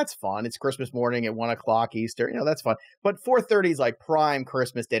morning, well, that's fun. It's Christmas morning at 1:00 Eastern. That's fun. But 4:30 is like prime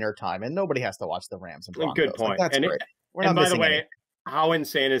Christmas dinner time, and nobody has to watch the Rams and Broncos. Good point. That's great. We're not missing anything. How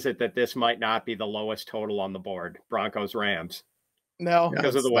insane is it that this might not be the lowest total on the board? Broncos Rams. No,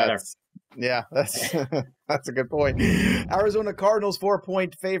 because of the weather. That's that's a good point. Arizona Cardinals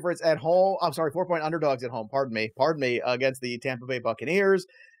 4-point favorites at home. I'm sorry, 4-point underdogs at home. Pardon me, against the Tampa Bay Buccaneers.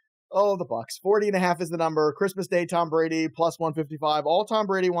 Oh, the Bucs. 40.5 is the number. Christmas Day, Tom Brady +155. All Tom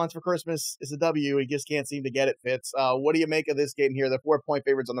Brady wants for Christmas is a W. He just can't seem to get it, Fitz. What do you make of this game here? The 4-point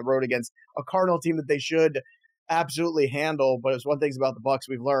favorites on the road against a Cardinal team that they should absolutely handle. But it's one thing about the Bucs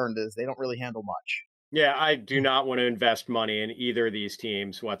we've learned is they don't really handle much. Yeah, I do not want to invest money in either of these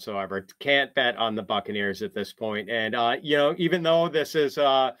teams whatsoever. Can't bet on the Buccaneers at this point. And, even though this is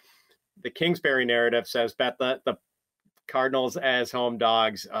the Kingsbury narrative says bet the Cardinals as home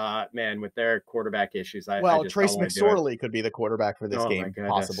dogs, man, with their quarterback issues. Trace McSorley could be the quarterback for this game,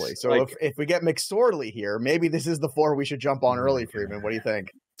 possibly. So if we get McSorley here, maybe this is the 4 we should jump on early, Freeman. What do you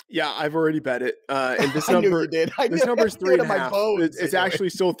think? Yeah, I've already bet it. And this number, you did. This number is 3.5. It's actually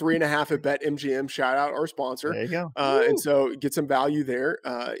still 3.5 at BetMGM. Shout out our sponsor. There you go. And so get some value there.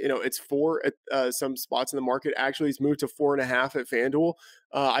 It's 4 at some spots in the market. Actually, it's moved to 4.5 at FanDuel.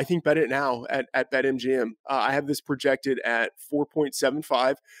 I think bet it now at BetMGM. I have this projected at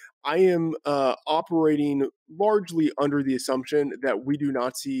 4.75. I am operating largely under the assumption that we do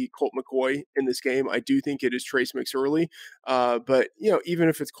not see Colt McCoy in this game. I do think it is Trace McSorley. But, even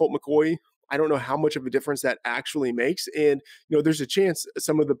if it's Colt McCoy, I don't know how much of a difference that actually makes. And, there's a chance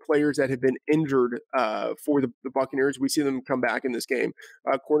some of the players that have been injured for the Buccaneers, we see them come back in this game.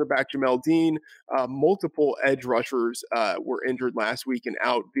 Quarterback Jamel Dean, multiple edge rushers were injured last week and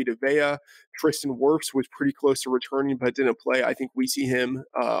out. Vita Vea, Tristan Wirfs was pretty close to returning but didn't play. I think we see him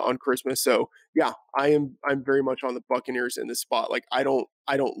on Christmas. So, yeah, I'm very much on the Buccaneers in this spot. I don't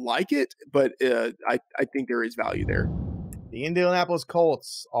like it, but I think there is value there. The Indianapolis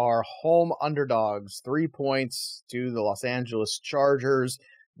Colts are home underdogs, 3 points to the Los Angeles Chargers.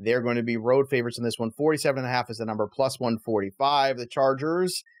 They're going to be road favorites in this one. 47.5 is the number, +145. The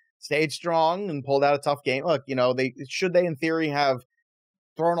Chargers stayed strong and pulled out a tough game. Look, they in theory have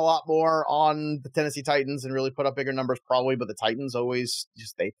thrown a lot more on the Tennessee Titans and really put up bigger numbers probably, but the Titans always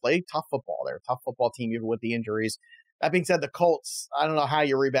they play tough football. They're a tough football team even with the injuries. That being said, the Colts, I don't know how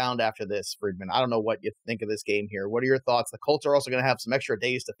you rebound after this, Freedman. I don't know what you think of this game here. What are your thoughts? The Colts are also going to have some extra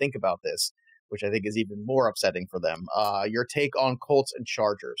days to think about this, which I think is even more upsetting for them. Your take on Colts and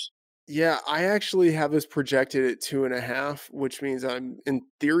Chargers? Yeah, I actually have this projected at 2.5, which means I'm in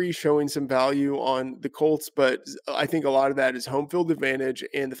theory showing some value on the Colts, but I think a lot of that is home field advantage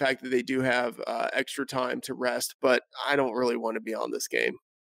and the fact that they do have extra time to rest, but I don't really want to be on this game.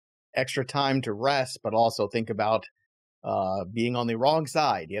 Extra time to rest, but also think about being on the wrong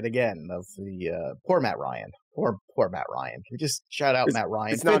side yet again of the poor Matt Ryan. Poor Matt Ryan. Can we just shout out Matt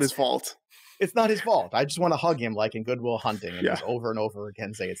Ryan? It's not his fault. It's not his fault. I just want to hug him like in Good Will Hunting and just over and over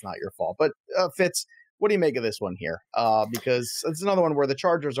again say it's not your fault. But Fitz, what do you make of this one here? Because it's another one where the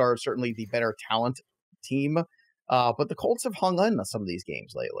Chargers are certainly the better talent team, but the Colts have hung on some of these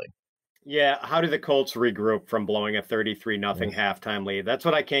games lately. Yeah, how do the Colts regroup from blowing a 33-0 halftime lead? That's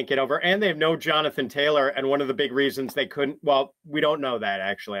what I can't get over. And they have no Jonathan Taylor, and one of the big reasons they couldn't, well, we don't know that,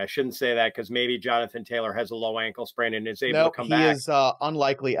 actually. I shouldn't say that because maybe Jonathan Taylor has a low ankle sprain and is able to come back. He is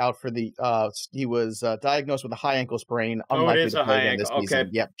unlikely out for the he was diagnosed with a high ankle sprain, unlikely it is to a play high again ankle. this season.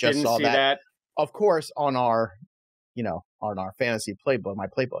 Yep, just Didn't saw see that. Of course, on our fantasy playbook, my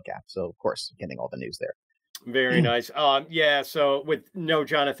playbook app. So, of course, getting all the news there. Very nice. So with no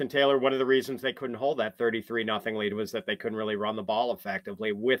Jonathan Taylor, one of the reasons they couldn't hold that 33-0 lead was that they couldn't really run the ball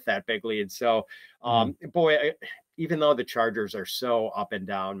effectively with that big lead. So, even though the Chargers are so up and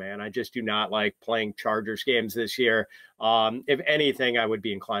down, man, I just do not like playing Chargers games this year. If anything, I would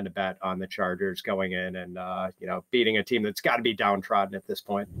be inclined to bet on the Chargers going in and, beating a team that's got to be downtrodden at this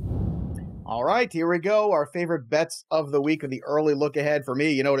point. All right, here we go. Our favorite bets of the week with the early look ahead. For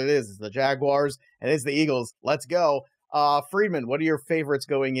me, you know what it is. It's the Jaguars and it's the Eagles. Let's go. Freedman, what are your favorites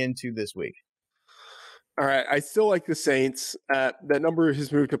going into this week? All right, I still like the Saints. That number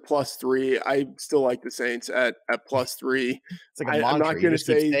has moved to +3. I still like the Saints at +3. It's like a mantra. I'm not going to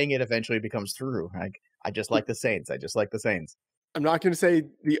say saying it eventually becomes true. I just like the Saints. I just like the Saints. I'm not going to say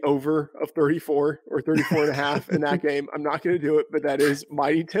the over of 34 or 34 and a half in that game. I'm not going to do it, but that is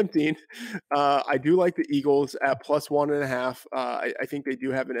mighty tempting. I do like the Eagles at +1.5. I think they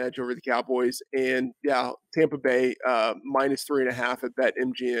do have an edge over the Cowboys. And yeah, Tampa Bay -3.5 at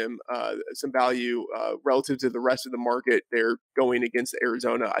BetMGM. Some value relative to the rest of the market. They're going against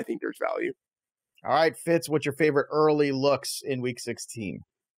Arizona. I think there's value. All right, Fitz, what's your favorite early looks in Week 16?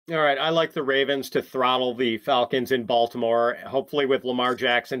 All right. I like the Ravens to throttle the Falcons in Baltimore, hopefully with Lamar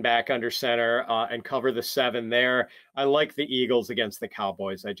Jackson back under center and cover the 7 there. I like the Eagles against the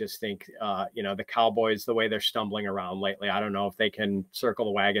Cowboys. I just think, the Cowboys, the way they're stumbling around lately, I don't know if they can circle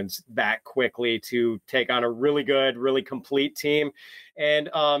the wagons that quickly to take on a really good, really complete team. And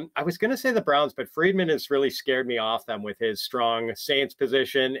I was going to say the Browns, but Freedman has really scared me off them with his strong Saints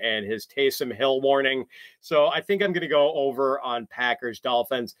position and his Taysom Hill warning. So I think I'm going to go over on Packers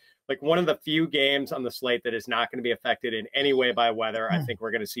Dolphins. Like one of the few games on the slate that is not going to be affected in any way by weather. I think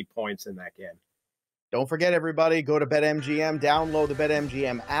we're going to see points in that game. Don't forget, everybody, go to BetMGM, download the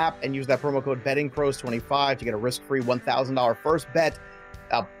BetMGM app, and use that promo code BettingPros25 to get a risk-free $1,000 first bet,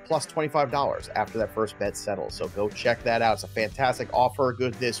 plus $25 after that first bet settles. So go check that out. It's a fantastic offer,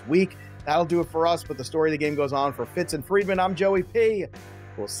 good this week. That'll do it for us, but the story of the game goes on for Fitz and Freedman. I'm Joey P.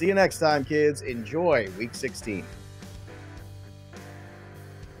 We'll see you next time, kids. Enjoy Week 16.